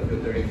do the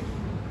filtering.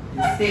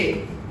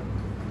 Instead,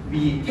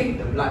 we take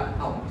the blood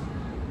out.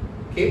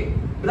 Okay?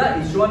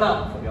 Blood is drawn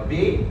out from your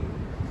vein,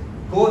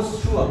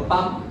 goes through a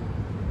pump,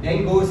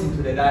 then goes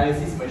into the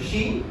dialysis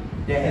machine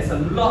that has a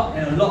lot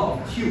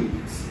of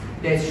tubes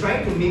that's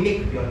trying to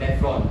mimic your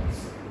nephrons.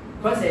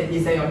 Because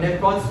it's at your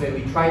nephrons where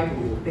we try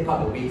to take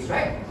out the waste,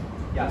 right?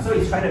 Yeah, so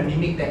it's trying to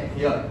mimic that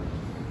here.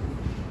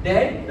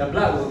 Then the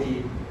blood will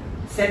be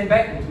sent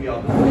back into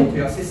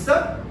your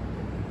system.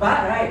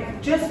 But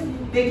right, just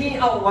taking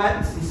it out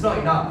once is not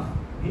enough.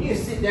 You need to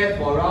sit there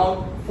for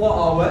around 4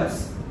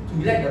 hours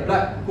to let the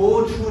blood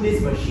go through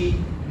this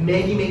machine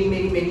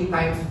many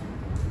times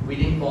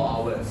within 4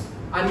 hours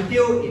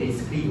until it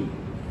is clean.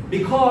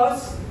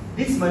 Because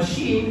this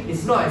machine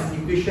is not as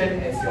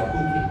efficient as your two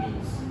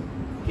kidneys.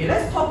 Okay,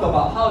 let's talk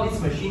about how this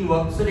machine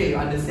works so that you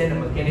understand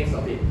the mechanics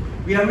of it.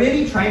 We are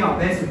really trying our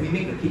best to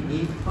mimic the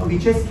kidney, but we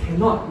just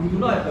cannot. We do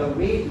not have a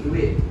way to do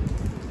it.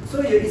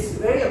 So it's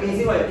very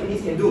amazing what your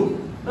kidneys can do.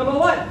 Number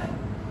one,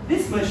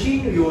 this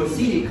machine, you will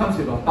see it comes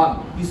with a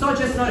pump. You saw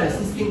just now there's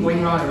this thing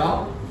going round and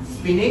round,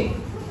 spinning.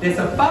 There's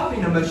a pump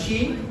in the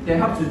machine that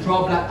helps to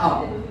draw blood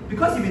out.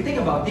 Because if you think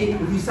about it,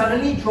 if you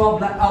suddenly draw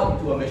blood out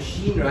into a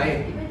machine,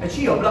 right,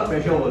 actually your blood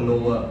pressure will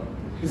lower.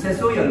 It's as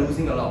though you're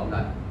losing a lot of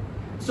blood.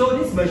 So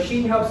this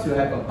machine helps to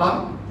have a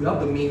pump to help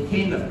to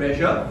maintain the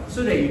pressure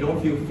so that you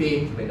don't feel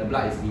faint when the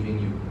blood is leaving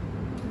you.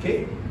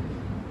 Okay?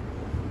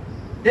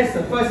 That's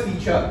the first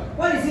feature.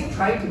 What is it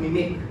trying to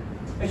mimic?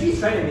 Actually, it's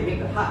trying to mimic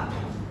the heart.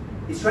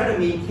 It's trying to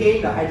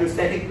maintain the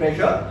hydrostatic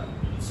pressure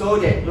so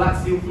that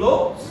blood still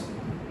flows.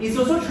 It's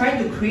also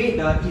trying to create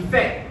the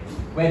effect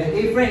where the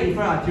afferent and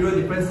efferent arteriole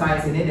different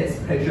size and then there's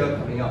pressure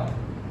coming out.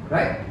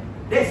 Right?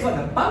 That's what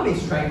the pump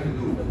is trying to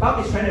do. The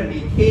pump is trying to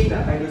maintain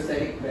the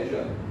hydrostatic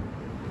pressure.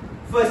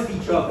 First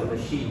feature of the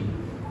machine.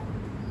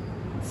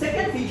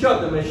 Second feature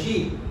of the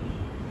machine,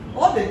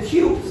 all the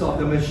tubes of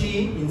the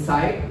machine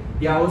inside,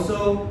 they are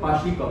also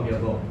partially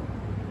permeable.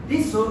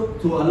 This so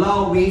to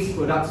allow waste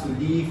products to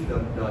leave the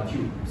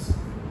tubes.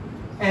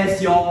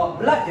 As your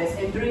blood that's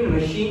entering the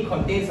machine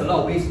contains a lot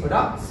of waste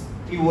products,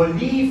 it will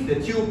leave the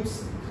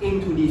tubes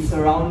into the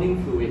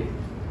surrounding fluid.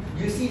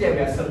 You see that we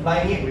are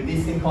supplying it with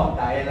this thing called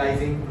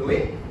dialyzing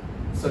fluid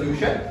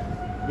solution.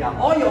 Yeah,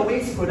 all your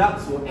waste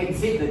products will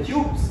exit the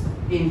tubes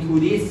into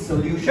this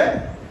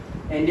solution,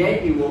 and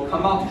then it will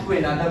come out through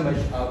another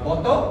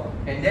bottle,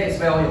 and that is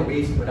where all your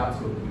waste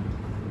products will be.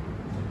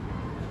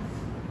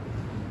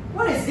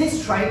 What is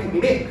this trying to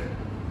mimic?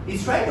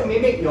 It's trying to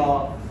mimic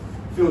your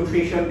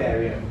filtration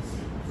barriers.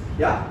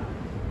 Yeah?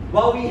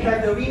 While we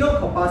have the renal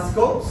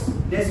corpuscles,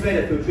 that's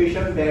where the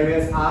filtration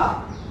barriers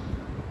are.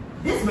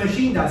 This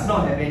machine does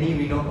not have any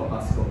renal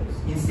corpuscles.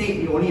 Instead,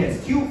 it only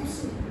has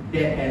tubes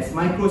that has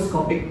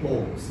microscopic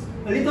holes.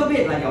 A little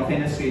bit like your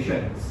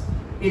fenestrations.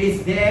 It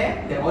is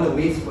there that all the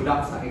waste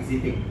products are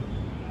exiting.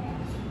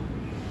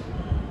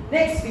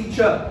 Next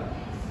feature,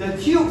 the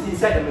tubes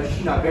inside the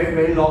machine are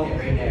very long and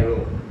very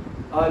narrow.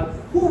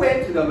 Who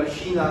went to the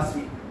machine last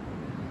week?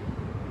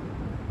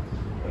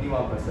 Only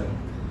one person.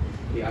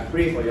 Okay, I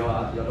pray for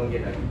y'all, y'all don't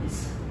get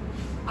diabetes.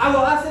 I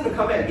will ask them to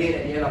come back again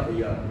at the end of the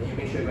year, and you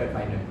make sure you go and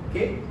find them.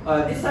 Okay?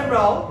 This time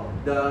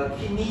round, the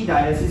kidney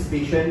dialysis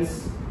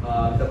patients,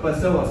 the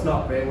person was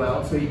not very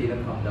well, so he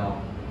didn't come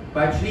down.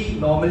 But actually,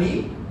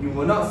 normally, you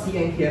will not see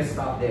NKF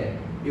staff there.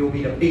 It will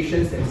be the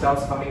patients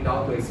themselves coming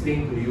down to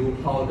explain to you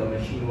how the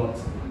machine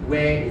works,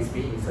 where it's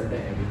being inserted,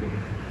 and everything.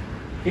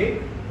 Okay?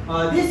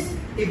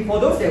 For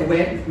those that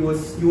went,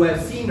 you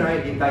have seen,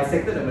 right, they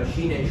dissected the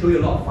machine and show you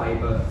a lot of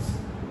fibers.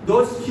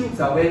 Those tubes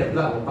are where the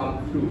blood will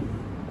pump through.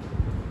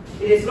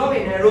 It is long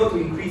and narrow to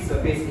increase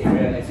surface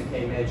area, as you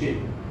can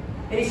imagine.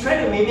 And it's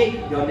trying to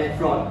mimic your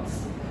nephrons.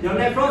 Your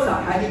nephrons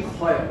are highly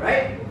coiled,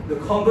 right? The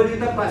convoluted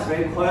part is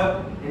very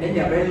coiled, and then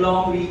they are very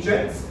long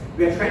regions.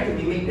 We are trying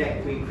to mimic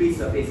that to increase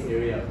surface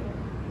area.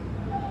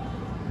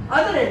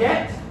 Other than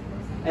that,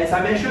 as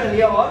I mentioned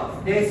earlier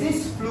on, there is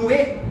this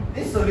fluid,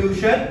 this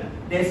solution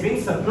that is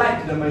being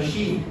supplied to the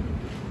machine.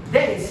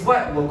 That is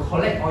what will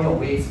collect all your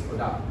waste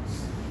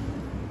products.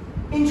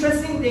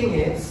 Interesting thing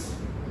is,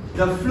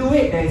 the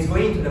fluid that is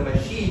going into the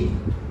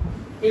machine,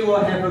 it will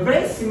have a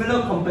very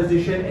similar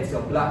composition as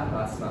your blood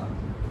plasma.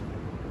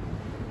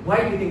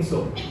 Why do you think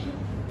so?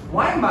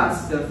 Why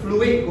must the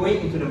fluid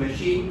going into the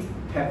machine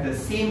have the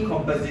same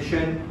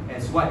composition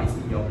as what is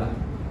in your blood?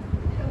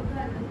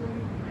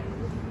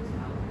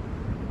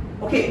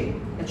 Okay,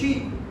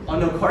 actually on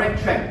the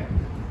correct track.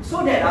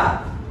 So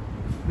that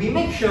we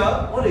make sure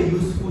all the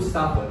useful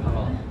stuff will come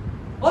out.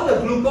 All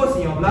the glucose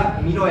in your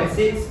blood, amino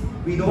acids,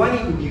 we don't want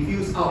it to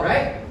diffuse out,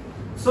 right?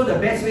 So the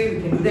best way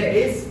we can do that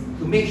is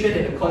to make sure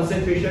that the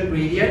concentration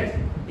gradient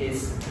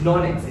is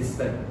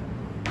non-existent.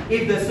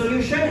 If the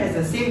solution has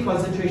the same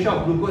concentration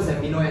of glucose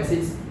and amino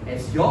acids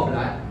as your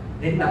blood,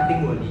 then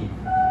nothing will leave.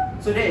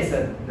 So that is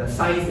the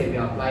science that we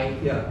are applying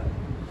here.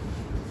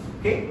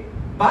 Okay?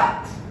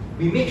 But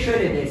we make sure that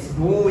there is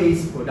no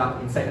waste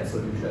product inside the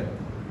solution.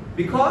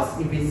 Because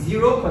if it's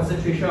zero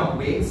concentration of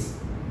waste,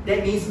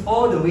 that means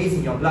all the waste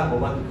in your blood will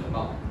want to come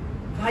out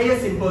via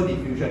simple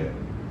diffusion.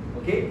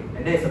 Okay?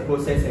 And that's the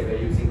process that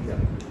we're using here.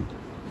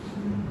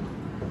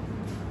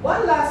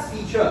 One last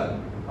feature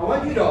I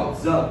want you to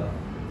observe.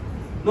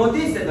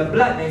 Notice that the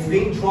blood that is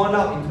being drawn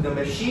out into the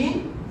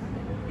machine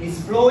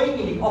is flowing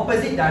in the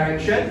opposite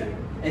direction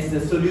as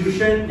the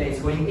solution that is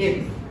going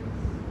in.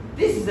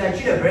 This is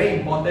actually a very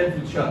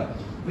important feature.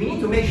 We need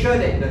to make sure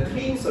that the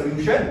clean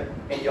solution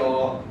and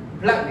your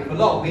blood with a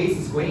lot of waste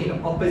is going in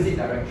the opposite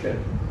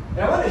direction. And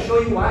I want to show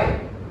you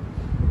why.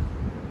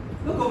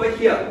 Look over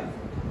here.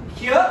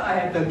 Here I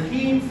have the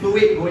clean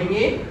fluid going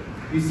in.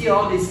 You see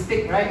all this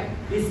stick, right?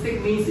 This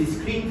stick means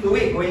it's clean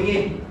fluid going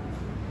in.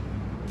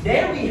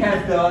 Then we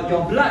have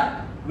your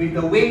blood with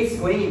the waste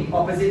going in the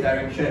opposite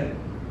direction.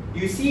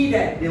 You see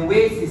that the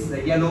waste is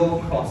the yellow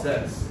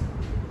crosses.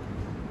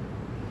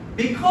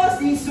 Because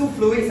these two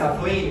fluids are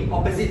flowing in the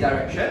opposite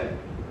direction,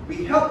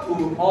 we help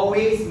to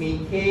always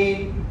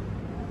maintain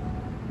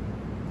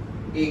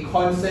a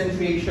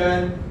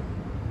concentration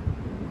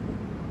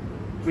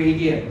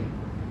gradient.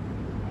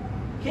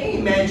 Can you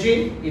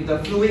imagine if the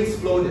fluids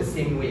flow the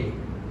same way?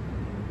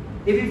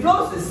 If it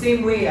flows the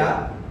same way,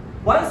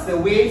 once the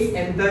waste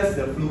enters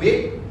the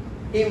fluid,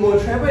 it will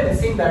travel in the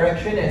same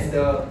direction as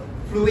the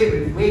fluid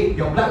with waste,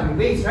 your blood with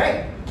waste,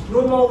 right?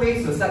 No more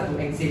waste will start to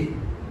exit.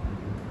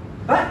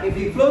 But if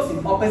it flows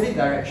in opposite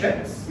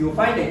directions, you'll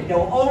find that there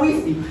will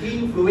always be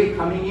clean fluid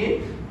coming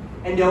in,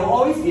 and there will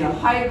always be a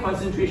high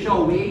concentration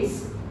of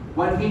waste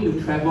wanting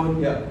to travel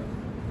here.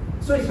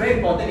 So it's very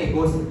important it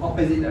goes in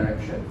opposite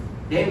direction.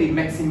 Then we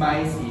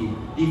maximize the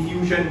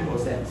diffusion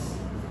process.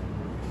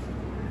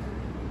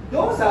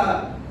 Those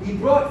are the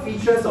broad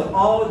features of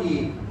all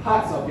the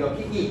parts of your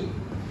kidney.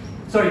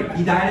 Sorry,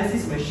 the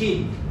dialysis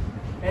machine.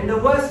 And the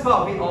worst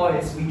part of it all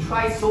is we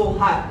try so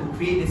hard to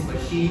create this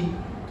machine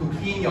to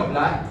clean your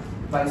blood,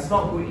 but it's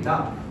not good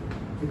enough.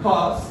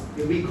 Because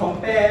if we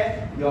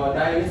compare your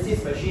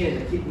dialysis machine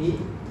and the kidney,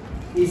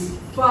 it's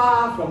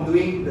far from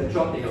doing the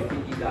job that your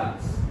kidney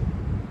does.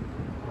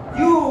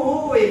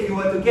 If you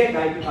were to get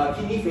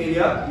kidney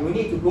failure, you will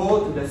need to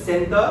go to the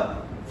center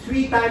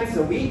 3 times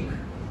a week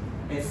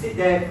and sit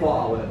there 4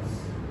 hours.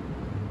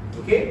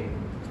 Okay?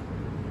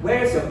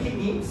 Whereas your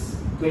kidneys,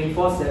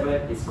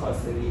 24/7 is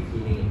constantly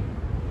cleaning.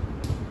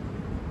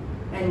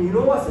 And you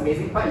know what's the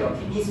amazing part? Your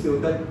kidneys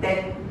filter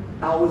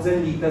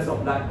 10,000 liters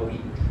of blood per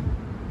week.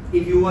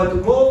 If you were to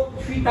go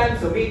 3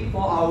 times a week,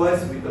 4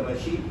 hours with the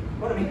machine,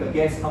 you want to make a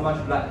guess how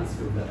much blood is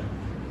filtered?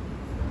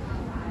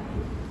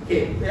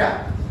 Okay,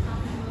 yeah?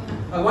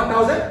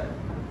 1,000?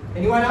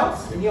 Anyone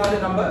else? Any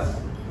other numbers?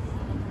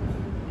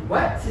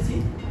 What?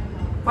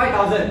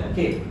 5,000.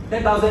 Okay,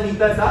 10,000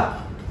 liters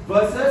up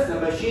versus the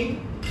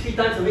machine 3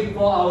 times a week,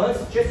 4 hours,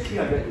 just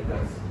 300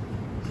 liters.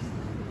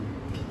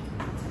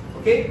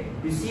 Okay,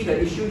 you see the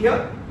issue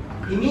here?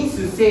 It means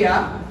to say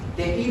that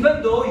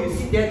even though you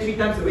sit there 3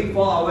 times a week,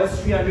 4 hours,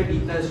 300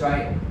 liters,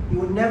 right, it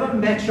will never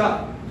match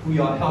up to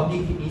your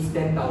healthy kidneys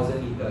 10,000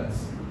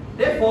 liters.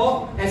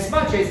 Therefore, as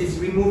much as it's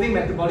removing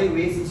metabolic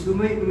waste, it's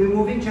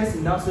removing just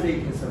enough so that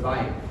you can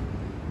survive.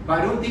 But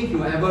I don't think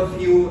you'll ever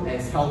feel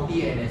as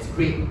healthy and as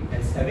great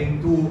as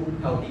having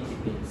 2 healthy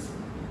kidneys.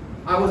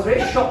 I was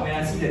very shocked when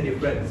I see the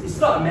difference. It's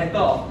not a matter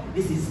of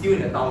this is still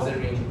in the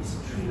 1,000 range. It's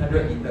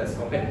 300 liters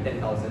compared to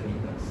 10,000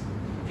 liters.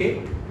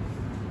 Okay?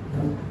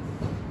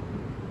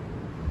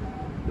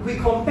 If we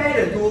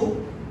compare the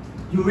two,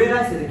 you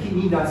realize that the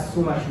kidney does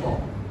so much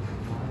more.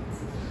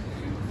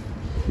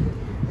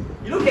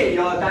 You look at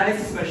your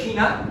dialysis machine,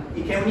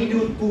 it can only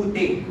do two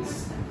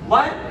things.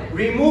 One,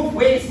 remove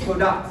waste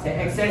products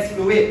and excess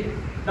fluid.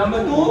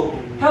 Number two,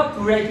 help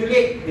to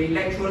regulate the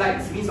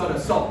electrolytes, means all the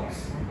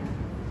salts.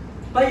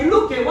 But you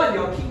look at what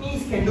your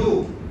kidneys can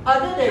do.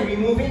 Other than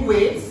removing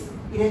waste,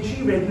 it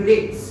actually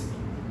regulates,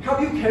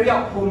 help you carry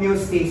out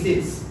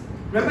homeostasis.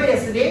 Remember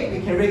yesterday,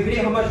 we can regulate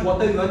how much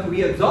water you want to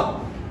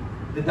reabsorb?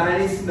 The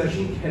dialysis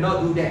machine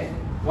cannot do that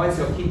once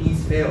your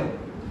kidneys fail.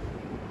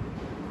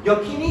 Your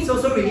kidneys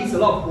also release a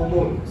lot of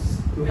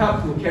hormones to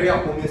help to carry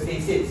out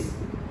homeostasis.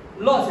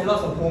 Lots and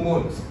lots of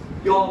hormones.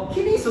 Your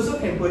kidneys also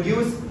can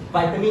produce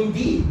vitamin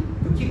D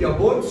to keep your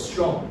bones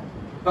strong.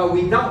 But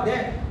without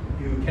that,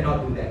 you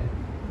cannot do that.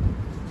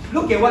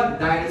 Look at what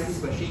the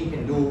dialysis machine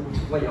can do,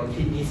 what your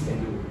kidneys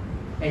can do.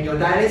 And your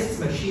dialysis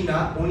machine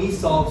only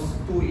solves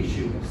two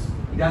issues.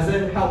 It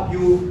doesn't help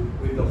you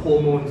with the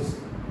hormones.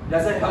 It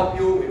doesn't help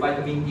you with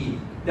vitamin D.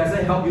 It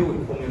doesn't help you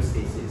with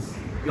homeostasis.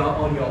 You are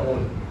on your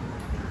own.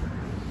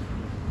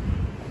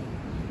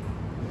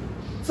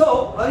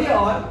 So, earlier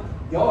on,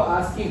 you all were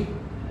asking,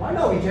 why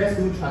not we just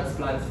do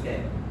transplants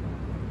then?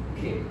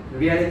 Okay, the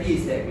reality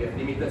is that we have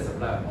limited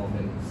supply of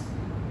organs.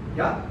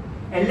 Yeah?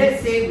 And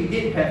let's say we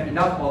did have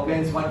enough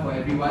organs, one for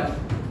everyone.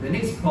 The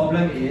next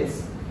problem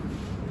is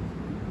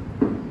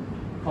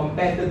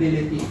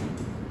compatibility.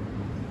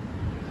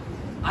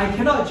 I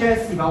cannot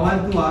just, if I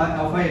want to,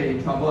 I'll find it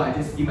in trouble, I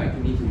just give my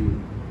kidney to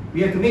you.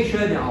 We have to make sure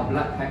that our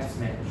blood types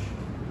match.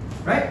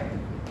 Right?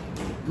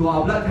 Do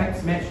our blood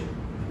types match?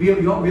 We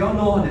all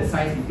know the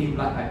science between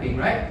blood typing,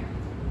 right?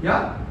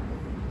 Yeah?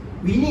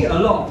 We need a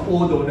lot of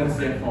O donors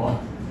therefore,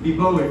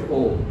 people with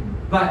O.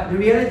 But the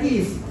reality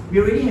is, we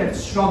already have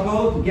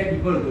struggled to get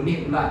people to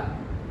donate blood.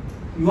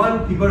 You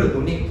want people to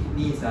donate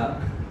kidneys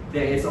that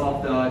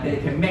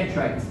can match,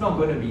 right? It's not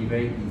going to be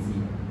very easy.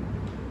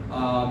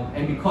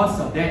 And because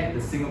of that,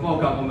 the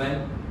Singapore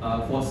government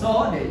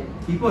foresaw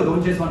that people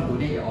don't just want to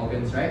donate their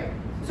organs, right?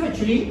 So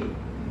actually,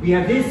 we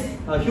have this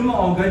Human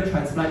Organ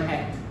Transplant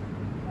Act.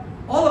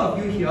 All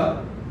of you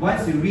here,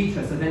 once you reach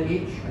a certain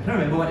age, I can't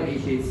remember what the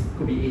age is,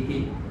 could be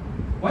 18.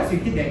 Once you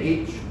hit that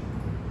age,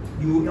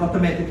 you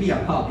automatically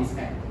are part of this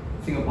act,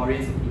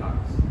 Singaporeans and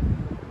PRs.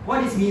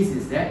 What this means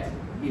is that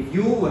if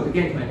you were to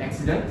get into an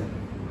accident,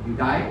 you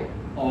die,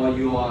 or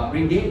you are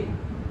brain dead,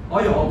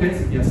 all your organs,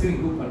 if they are still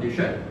in good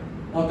condition,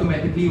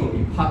 automatically will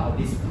be part of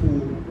this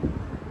pool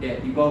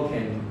that people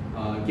can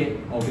get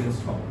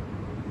organs from.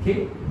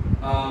 Okay?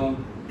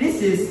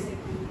 This is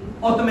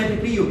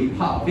automatically you'll be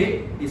part of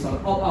it. It's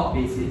on opt-out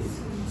basis.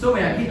 So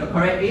when I hit the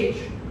correct age,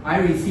 I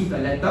received a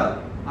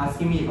letter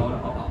asking me if I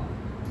want to opt out.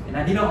 And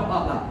I did not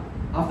opt out.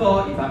 After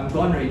all, if I'm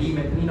gone already,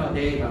 mentally not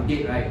there, if I'm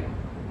dead, right?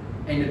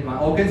 And if my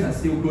organs are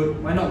still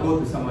good, why not go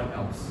to someone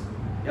else?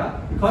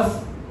 Yeah?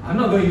 Because I'm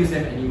not going to use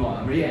them anymore.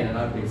 I'm already at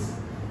another place.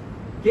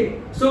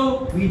 Okay?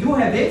 So we do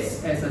have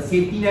this as a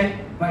safety net,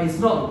 but it's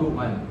not a good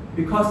one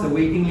because the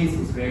waiting list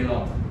is very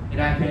long.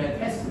 And I can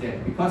attest to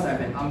that because I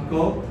have an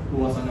uncle who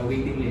was on the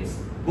waiting list.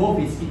 Both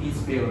his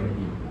kidneys failed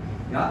already.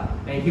 Yeah?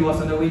 And he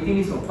was on the waiting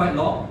list for quite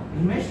long.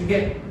 And he managed to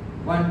get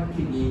one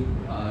kidney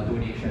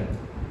donation.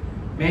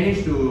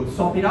 Managed to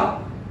swap it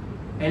out.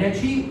 And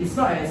actually, it's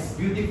not as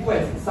beautiful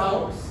as it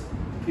sounds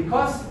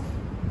because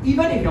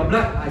even if your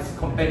blood is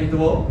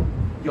compatible,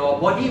 your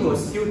body will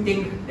still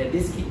think that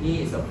this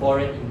kidney is a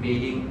foreign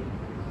invading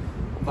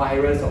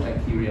virus or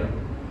bacteria.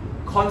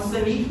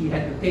 Constantly, he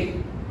had to take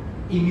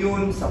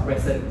immune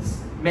suppressants,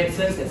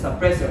 medicines that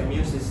suppress your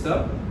immune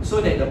system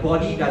so that the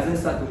body doesn't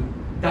start to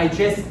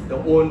digest the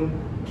own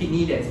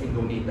kidney that's been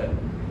donated.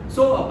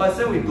 So a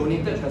person with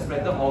donated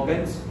transplanted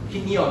organs,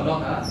 kidney or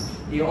not,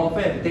 they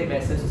often have to take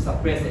medicines to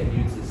suppress the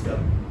immune system.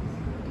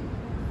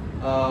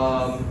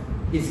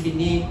 His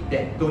kidney,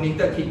 that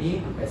donated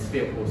kidney, has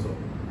failed also.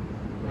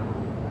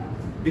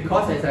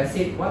 Because as I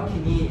said, one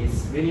kidney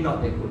is really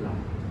not that good.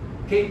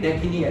 Okay,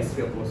 that kidney has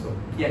failed also.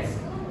 Yes?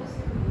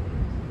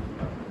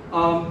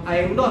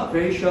 I'm not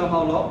very sure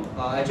how long.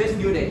 I just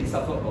knew that he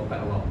suffered for quite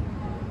a while.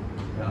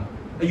 Yeah.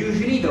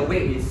 Usually the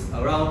wait is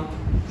around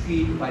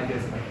 3 to 5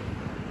 years.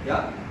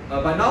 Yeah.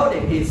 But now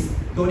that his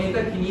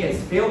donated kidney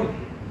has failed,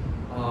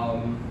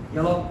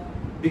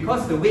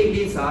 because the wait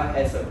list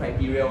has a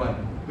criteria one.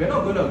 We're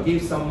not going to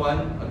give someone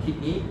a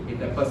kidney if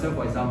that person,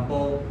 for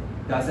example,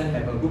 doesn't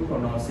have a good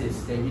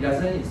prognosis. Then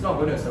it's not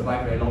going to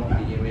survive very long to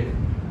begin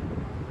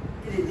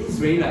with. This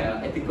is really like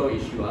an ethical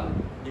issue.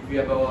 If you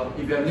have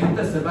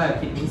limited supply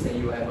of kidneys and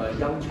you have a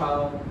young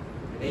child,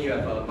 and then you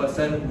have a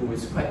person who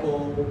is quite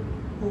old,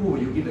 who will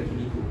you give the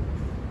kidney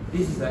to?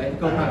 This is an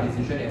ethical kind of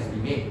decision that has to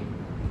be made.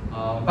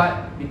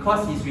 But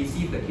because he's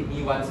received the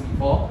kidney once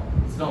before,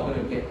 it's not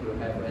going to get to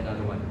have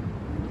another one.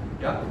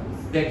 Yeah?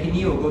 That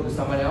kidney will go to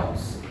someone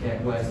else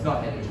who has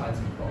not had a chance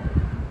before.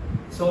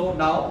 So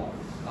now,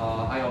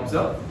 I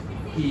observe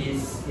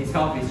his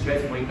health is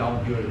just going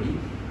downhill already.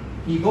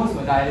 He goes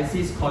for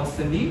dialysis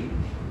constantly.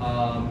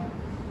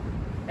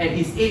 At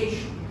his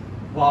age,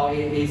 while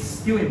it is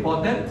still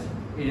important,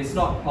 it is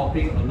not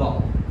helping a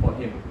lot for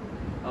him.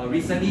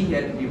 Recently, he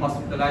had to be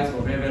hospitalized for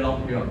a very, very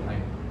long period of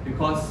time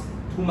because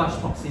too much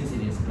toxins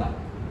in his blood.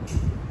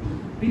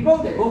 People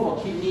that go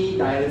for kidney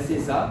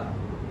dialysis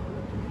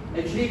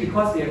actually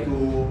because they have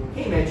to, can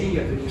you imagine you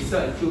have to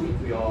insert a tube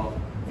into your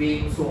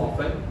vein so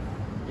often?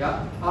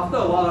 Yeah? After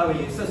a while, when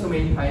you insert so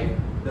many times,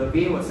 the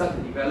vein will start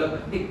to develop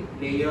a thick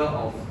layer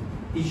of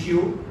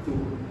tissue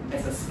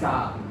as a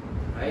scar.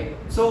 Right?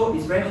 So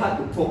it's very hard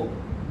to poke.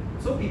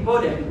 So people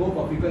that have to go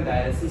for frequent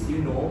dialysis, you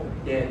know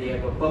that they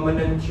have a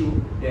permanent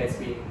tube that has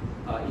been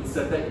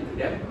inserted into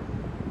them.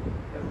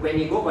 When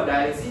they go for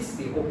dialysis,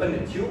 they open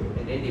the tube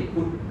and then they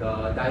put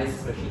the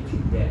dialysis machine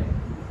tube there.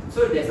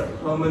 So there's a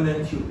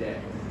permanent tube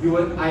there.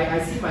 I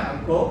see my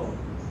uncle,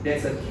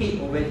 there's a kit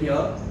over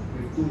here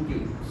with 2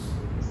 tubes.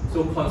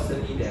 So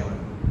constantly there,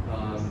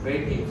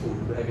 very painful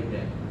to have it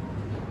there.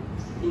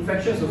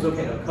 Infections also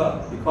can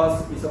occur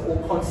because it's a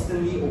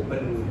constantly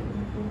open wound.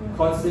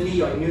 Constantly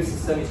your immune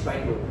system is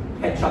trying to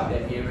patch up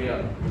that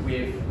area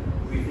with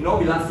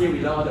last year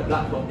we learned all the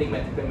blood clotting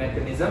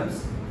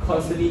mechanisms,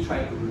 constantly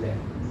trying to do that.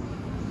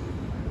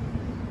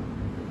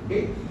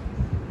 Okay?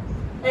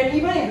 And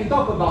even if we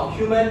talk about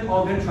human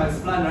organ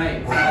transplant,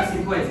 right, as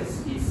simple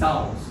as it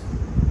sounds,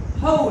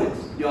 how would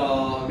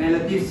your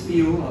relatives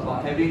feel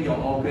about having your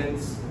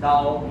organs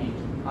now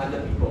in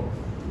other people?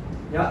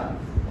 Yeah?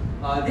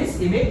 This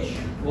image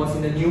was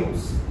in the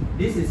news.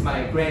 This is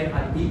my grand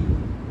auntie.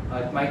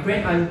 My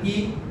grand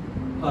auntie,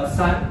 her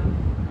son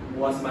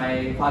was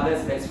my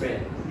father's best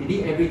friend. They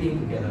did everything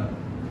together.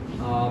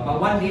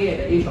 But one day at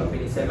the age of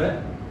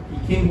 27,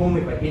 he came home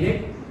with a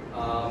headache.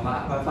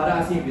 My father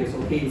asked him if it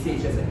was okay. He said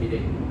it's just a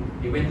headache.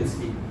 They went to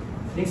sleep.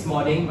 Next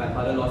morning, my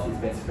father lost his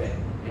best friend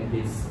and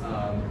his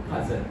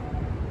cousin.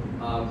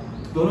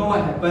 Don't know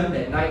what happened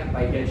that night,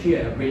 but he actually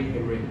had a brain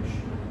hemorrhage.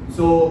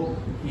 So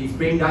his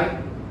brain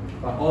died,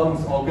 but all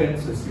his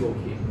organs were still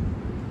okay.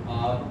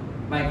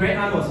 My grand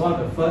aunt was one of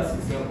the first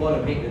in Singapore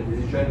to make the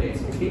decision that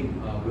it's okay,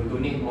 we'll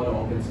donate all the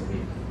organs away.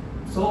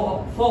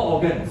 So 4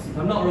 organs, if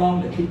I'm not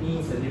wrong, the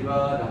kidneys, the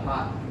liver, the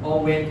heart,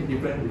 all went to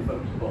different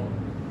people.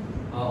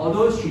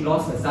 Although she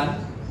lost her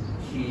son,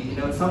 she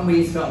in some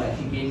ways felt like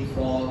she gained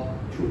 4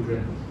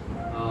 children.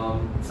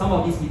 Some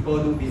of these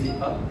people do visit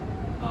her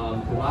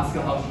to ask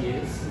her how she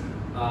is.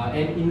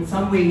 And in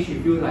some ways she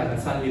feels like her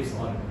son lives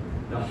on.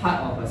 The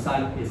heart of her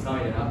son is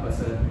now in another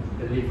person,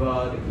 the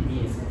liver, the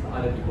kidney is for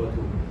other people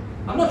too.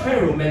 I'm not trying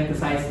to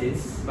romanticize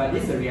this, but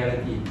this is a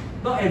reality.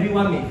 Not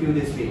everyone may feel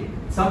this way.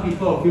 Some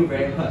people will feel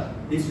very hurt.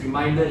 This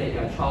reminder that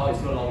their child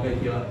is no longer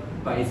here,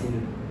 but it's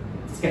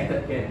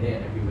scattered here and there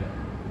and everywhere.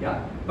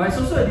 Yeah? But it's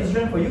also a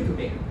decision for you to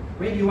make.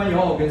 Where do you want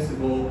your organs to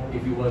go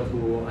if you were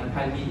to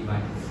untimely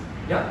demise?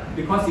 Yeah?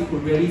 Because it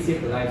could really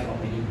save the lives of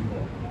many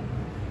people.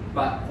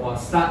 But for a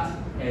start,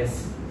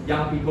 as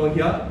young people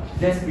here,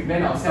 let's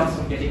prevent ourselves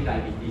from getting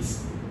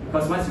diabetes.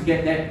 Because once you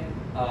get that,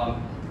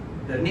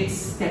 the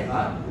next step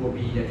will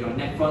be that your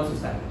nephrons will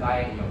start to die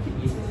and your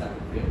kidneys will start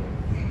to fail.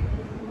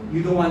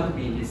 You don't want to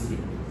be in this state.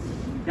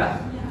 Yeah?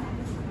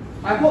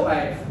 I hope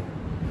I've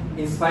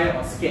inspired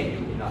or scared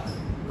you enough.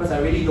 Because I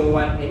really don't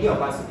want any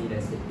of us to be in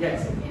that state.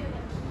 Yes?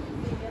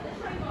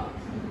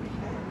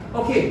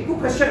 Okay, good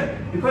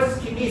question. Because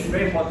kidney is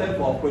very important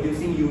for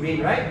producing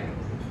urine, right?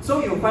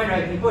 So you'll find,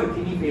 right, people with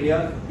kidney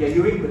failure, their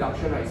urine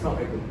production, right, is not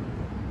very good.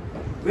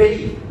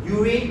 Really,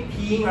 urine,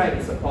 peeing, right,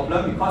 is a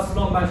problem because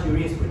not much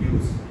urine is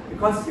produced.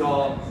 Because you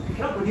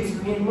cannot produce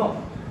urine anymore.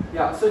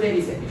 Yeah, so that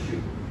is an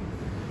issue.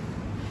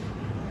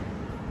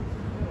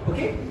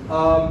 Okay?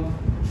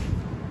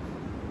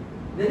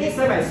 The next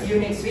time I see you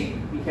next week,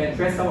 we can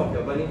address some of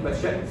your burning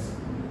questions.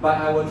 But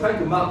I will try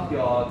to mark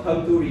your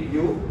Term 2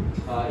 review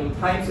in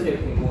time so that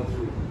we can go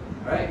through.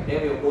 Alright,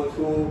 then we'll go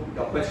through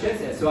your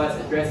questions as well as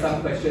address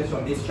some questions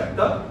from this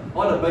chapter.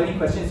 All the burning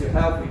questions you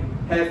have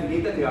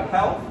related to your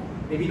health,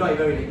 maybe not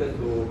even related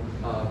to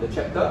the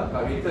chapter,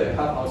 but related to your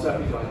health, also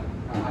have to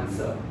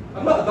answer.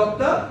 I'm not a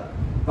doctor,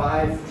 but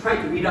I've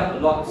tried to read up a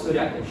lot so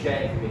that I can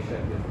share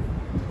information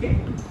with you. Okay?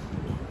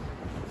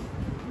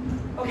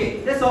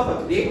 Okay, that's all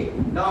for today.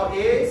 Now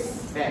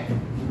is math. Can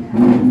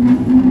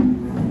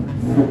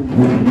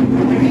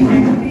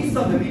we please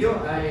stop the video?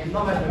 I have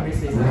not much memory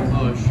space.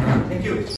 Oh, sure. Thank you.